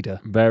Noble Leader.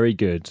 Very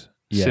good.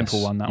 Yes.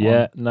 Simple one, that one.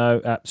 Yeah,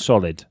 no,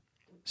 solid.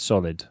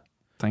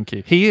 Thank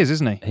you. He is,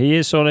 isn't he? He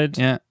is solid.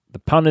 Yeah. The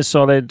pun is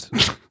solid.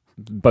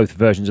 Both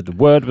versions of the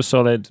word were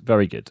solid.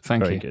 Very good.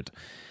 Very good.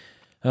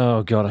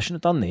 Oh, God, I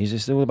shouldn't have done these.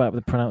 It's all about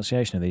the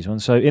pronunciation of these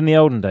ones. So, in the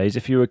olden days,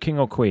 if you were king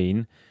or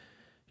queen,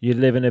 you'd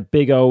live in a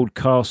big old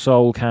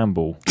Carsole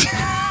Campbell.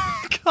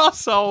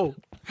 Carsole!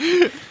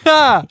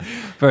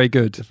 Very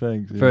good.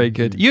 Thanks. Very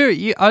good.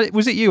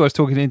 Was it you I was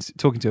talking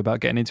to about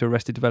getting into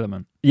Arrested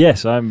Development?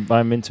 Yes, I'm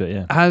into it,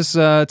 yeah. Has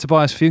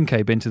Tobias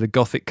Funke been to the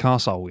Gothic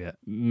Castle yet?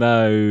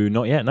 No,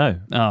 not yet, no.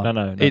 Oh.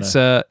 No. It's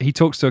he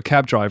talks to a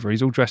cab driver,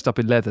 he's all dressed up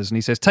in leathers, and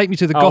he says, "Take me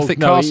to the Gothic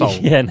Castle."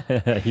 Yeah.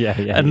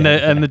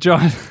 And the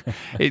driver,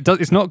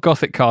 it's not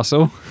Gothic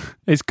Castle,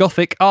 it's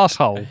Gothic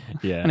Arsehole.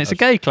 Yeah. And it's a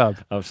gay club.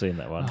 I've seen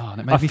that one. Oh,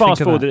 I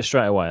fast forwarded it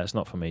straight away. That's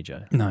not for me,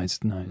 Joe. No,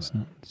 it's not.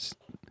 It's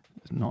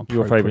not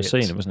your favourite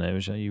scene, wasn't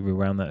it? You were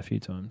around that a few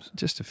times.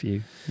 Just a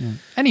few. Yeah.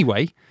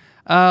 Anyway,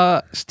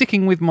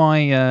 sticking with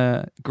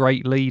my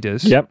great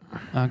leaders. Yep.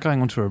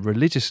 Going on to a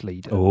religious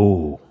leader.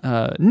 Oh.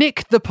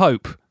 Nick the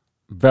Pope.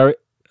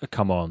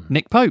 Come on.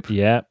 Nick Pope.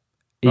 Yeah.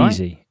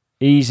 Right?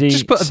 Easy.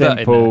 Just put a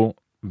simple.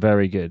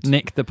 Very good.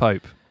 Nick the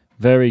Pope.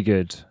 Very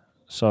good.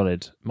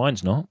 Solid.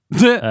 Mine's not.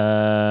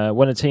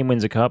 When a team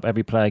wins a cup,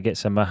 every player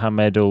gets a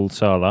Mohamedul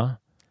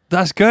Salah.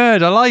 That's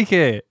good. I like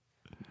it.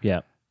 Yeah.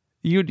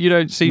 You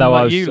don't seem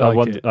I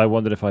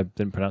wondered if I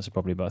didn't pronounce it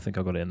properly, but I think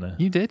I got it in there.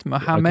 You did.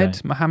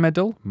 Mohamedul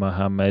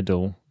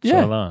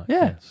Salah.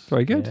 Yeah. Yes.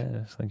 Very good.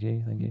 Yes, thank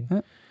you.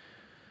 Yeah.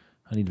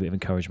 I need a bit of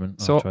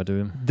encouragement. So I'll try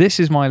doing. This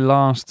is my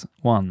last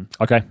one.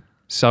 Okay.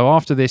 So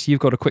after this,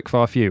 you've got a quick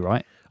fire few,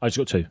 right? I just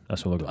got 2.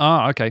 That's all I got.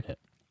 Ah, okay. Yeah.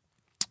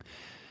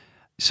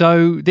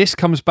 So this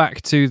comes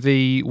back to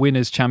the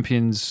winners,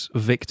 champions,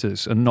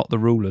 victors, and not the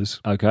rulers.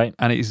 Okay.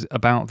 And it is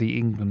about the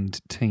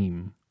England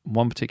team,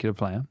 one particular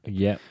player.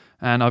 Yeah.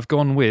 And I've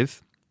gone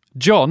with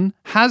John.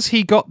 Has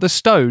he got the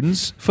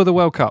stones for the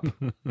World Cup?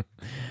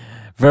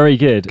 Very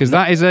good. Because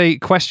that is a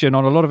question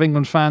on a lot of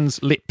England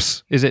fans'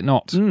 lips, is it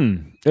not?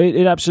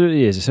 It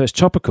absolutely is. So it's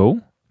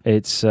topical.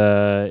 It's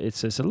a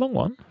long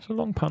one. It's a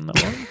long pun,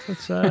 that one.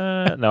 It's,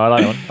 no, I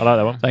like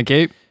that one. Thank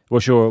you.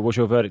 What's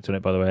your verdict on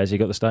it, by the way? Has he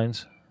got the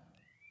stones?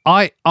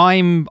 I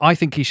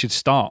think he should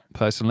start,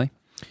 personally.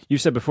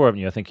 You've said before,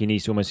 haven't you? I think he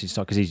needs to almost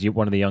start because he's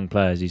one of the young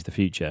players. He's the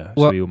future,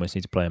 so we almost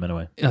need to play him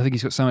anyway. I think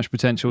he's got so much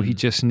potential. He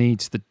just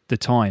needs the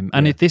time.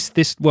 And if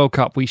this World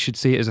Cup, we should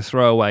see it as a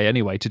throwaway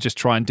anyway, to just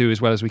try and do as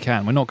well as we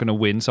can. We're not going to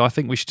win, so I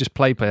think we should just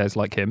play players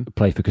like him.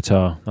 Play for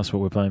Qatar. That's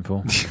what we're playing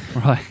for.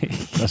 Right.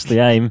 That's the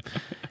aim.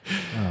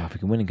 Oh, if we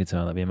can win in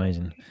Qatar, that'd be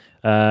amazing.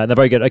 No,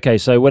 very good. Okay,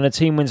 so when a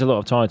team wins a lot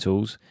of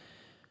titles,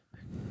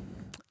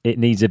 it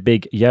needs a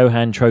big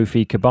Johan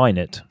Trophy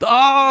cabinet.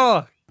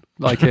 Ah!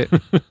 Like it.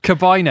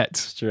 Cabinet.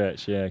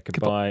 Stretch, yeah.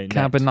 Cabinet.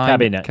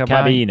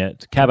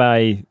 Cabinet.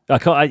 I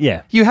can't,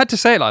 yeah. You had to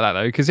say it like that,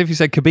 though, because if you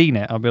said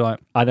cabinet, I'd be like,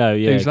 I know,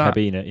 yeah. Who's that?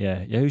 Cabinet, yeah.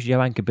 Who's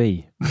Johan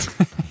Kabie?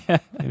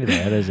 Maybe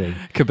there, is he?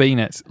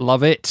 cabinet.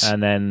 Love it.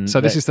 And then...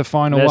 So this is the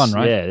final one,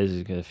 right? Yeah, this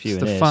is a few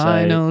It's in the here.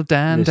 final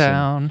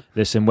down.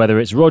 Listen, whether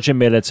it's Roger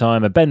Miller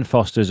time, or Ben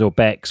Foster's or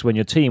Beck's, when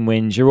your team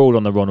wins, you're all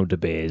on the Ronald De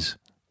Beers.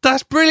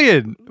 That's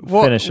brilliant.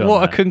 Finish on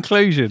what a that.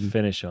 conclusion.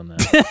 Finish on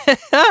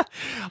that.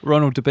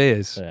 Ronald De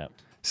Beers. Yeah.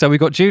 So we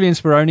got Julian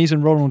Spironis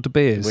and Ronald De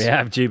Beers. We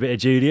have Jupiter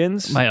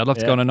Julians. Mate, I'd love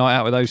to go on a night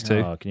out with those two.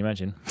 Oh, can you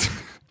imagine?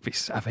 Be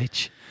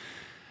savage.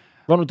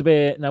 Ronald De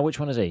Beer. Now,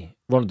 which one is he?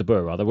 Ronald De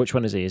Boer, rather. Which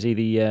one is he? Is he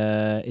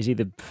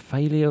the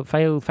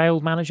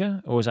failed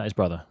manager, or is that his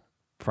brother,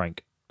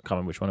 Frank? I can't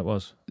remember which one it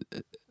was.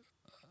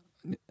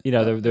 You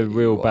know, the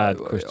real bad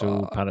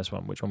Crystal Palace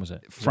one. Which one was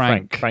it?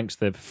 Frank. Frank's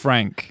the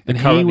Frank. the And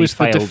he currently was the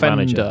failed defender,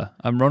 manager.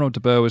 and Ronald De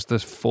Boer was the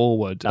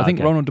forward. I think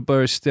Okay. Ronald De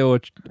Boer is still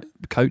a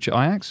coach at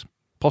Ajax,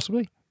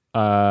 possibly.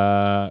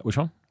 which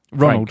one?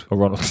 Ronald. Frank or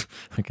Ronald.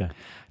 Okay.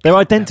 They're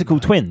identical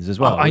twins as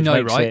well. I which know,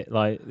 makes right? it,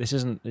 like, this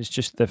isn't. It's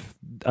just the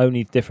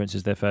only difference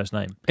is their first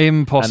name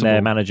Impossible. and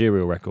their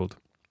managerial record.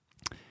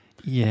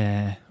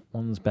 Yeah.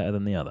 One's better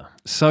than the other.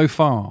 So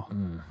far,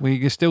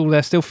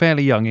 they're still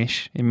fairly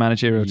youngish in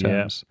managerial Yeah.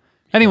 terms.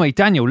 Anyway,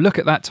 Daniel, look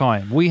at that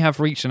time. We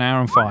have reached an hour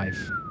and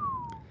 5.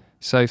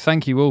 So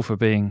thank you all for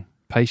being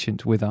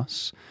patient with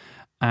us,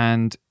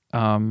 and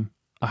I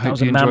hope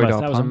you enjoyed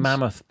our That was a puns.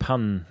 mammoth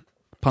pun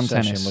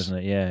session, tennis, wasn't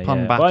it? Yeah, Pun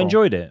yeah. battle. But I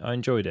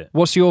enjoyed it.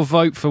 What's your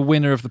vote for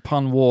winner of the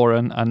pun war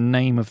and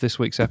name of this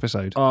week's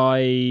episode?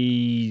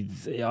 I'm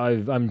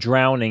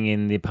drowning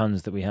in the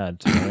puns that we had.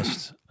 To be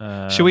honest,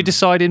 Shall we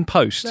decide in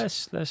post?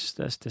 Let's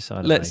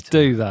decide. Let's it later.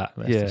 do that.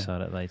 Let's yeah.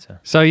 decide it later.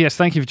 So yes,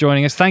 thank you for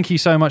joining us. Thank you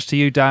so much to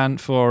you, Dan,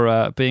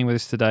 for being with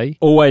us today.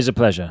 Always a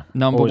pleasure.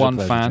 Number Always a one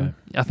pleasure, fan.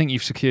 I think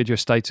you've secured your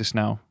status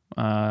now.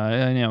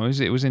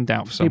 It was in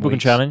doubt for some People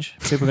weeks.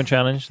 can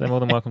challenge. They're more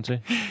than welcome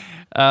to.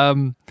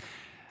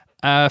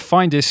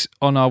 Find us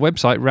on our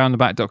website,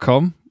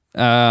 roundabout.com.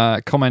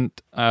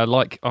 Comment,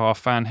 like our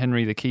fan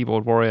Henry the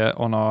Keyboard Warrior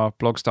on our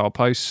blog style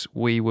posts.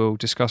 We will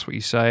discuss what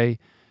you say.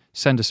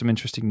 Send us some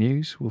interesting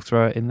news. We'll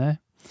throw it in there.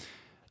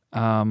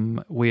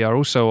 We are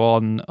also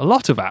on a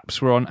lot of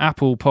apps. We're on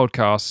Apple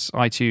Podcasts,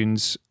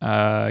 iTunes.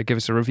 Give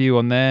us a review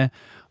on there.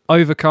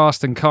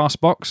 Overcast and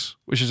Castbox,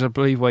 which is, I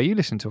believe, where you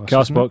listen to us.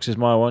 isn't it? Castbox is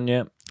my one.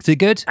 Yeah. Is it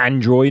good?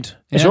 Android.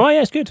 It's Yeah. all right.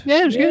 Yeah, it's good.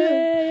 Yeah, it's good.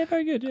 Yeah,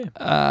 very good.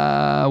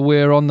 Yeah.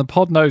 We're on the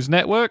Podnose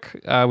Network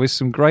with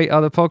some great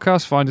other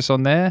podcasts. Find us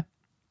on there.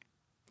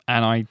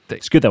 And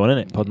It's good that one,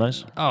 isn't it?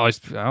 Podnose.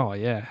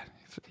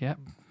 yeah.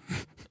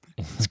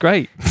 It's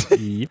great.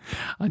 Yep.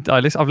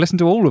 I've listened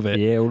to all of it.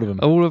 Yeah, all of them.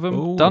 All of them.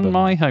 All of Done them.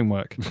 my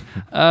homework.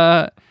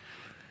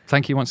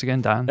 Thank you once again,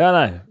 Dan.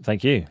 No,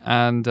 thank you.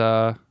 And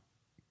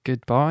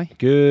goodbye.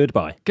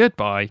 Goodbye.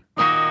 Goodbye.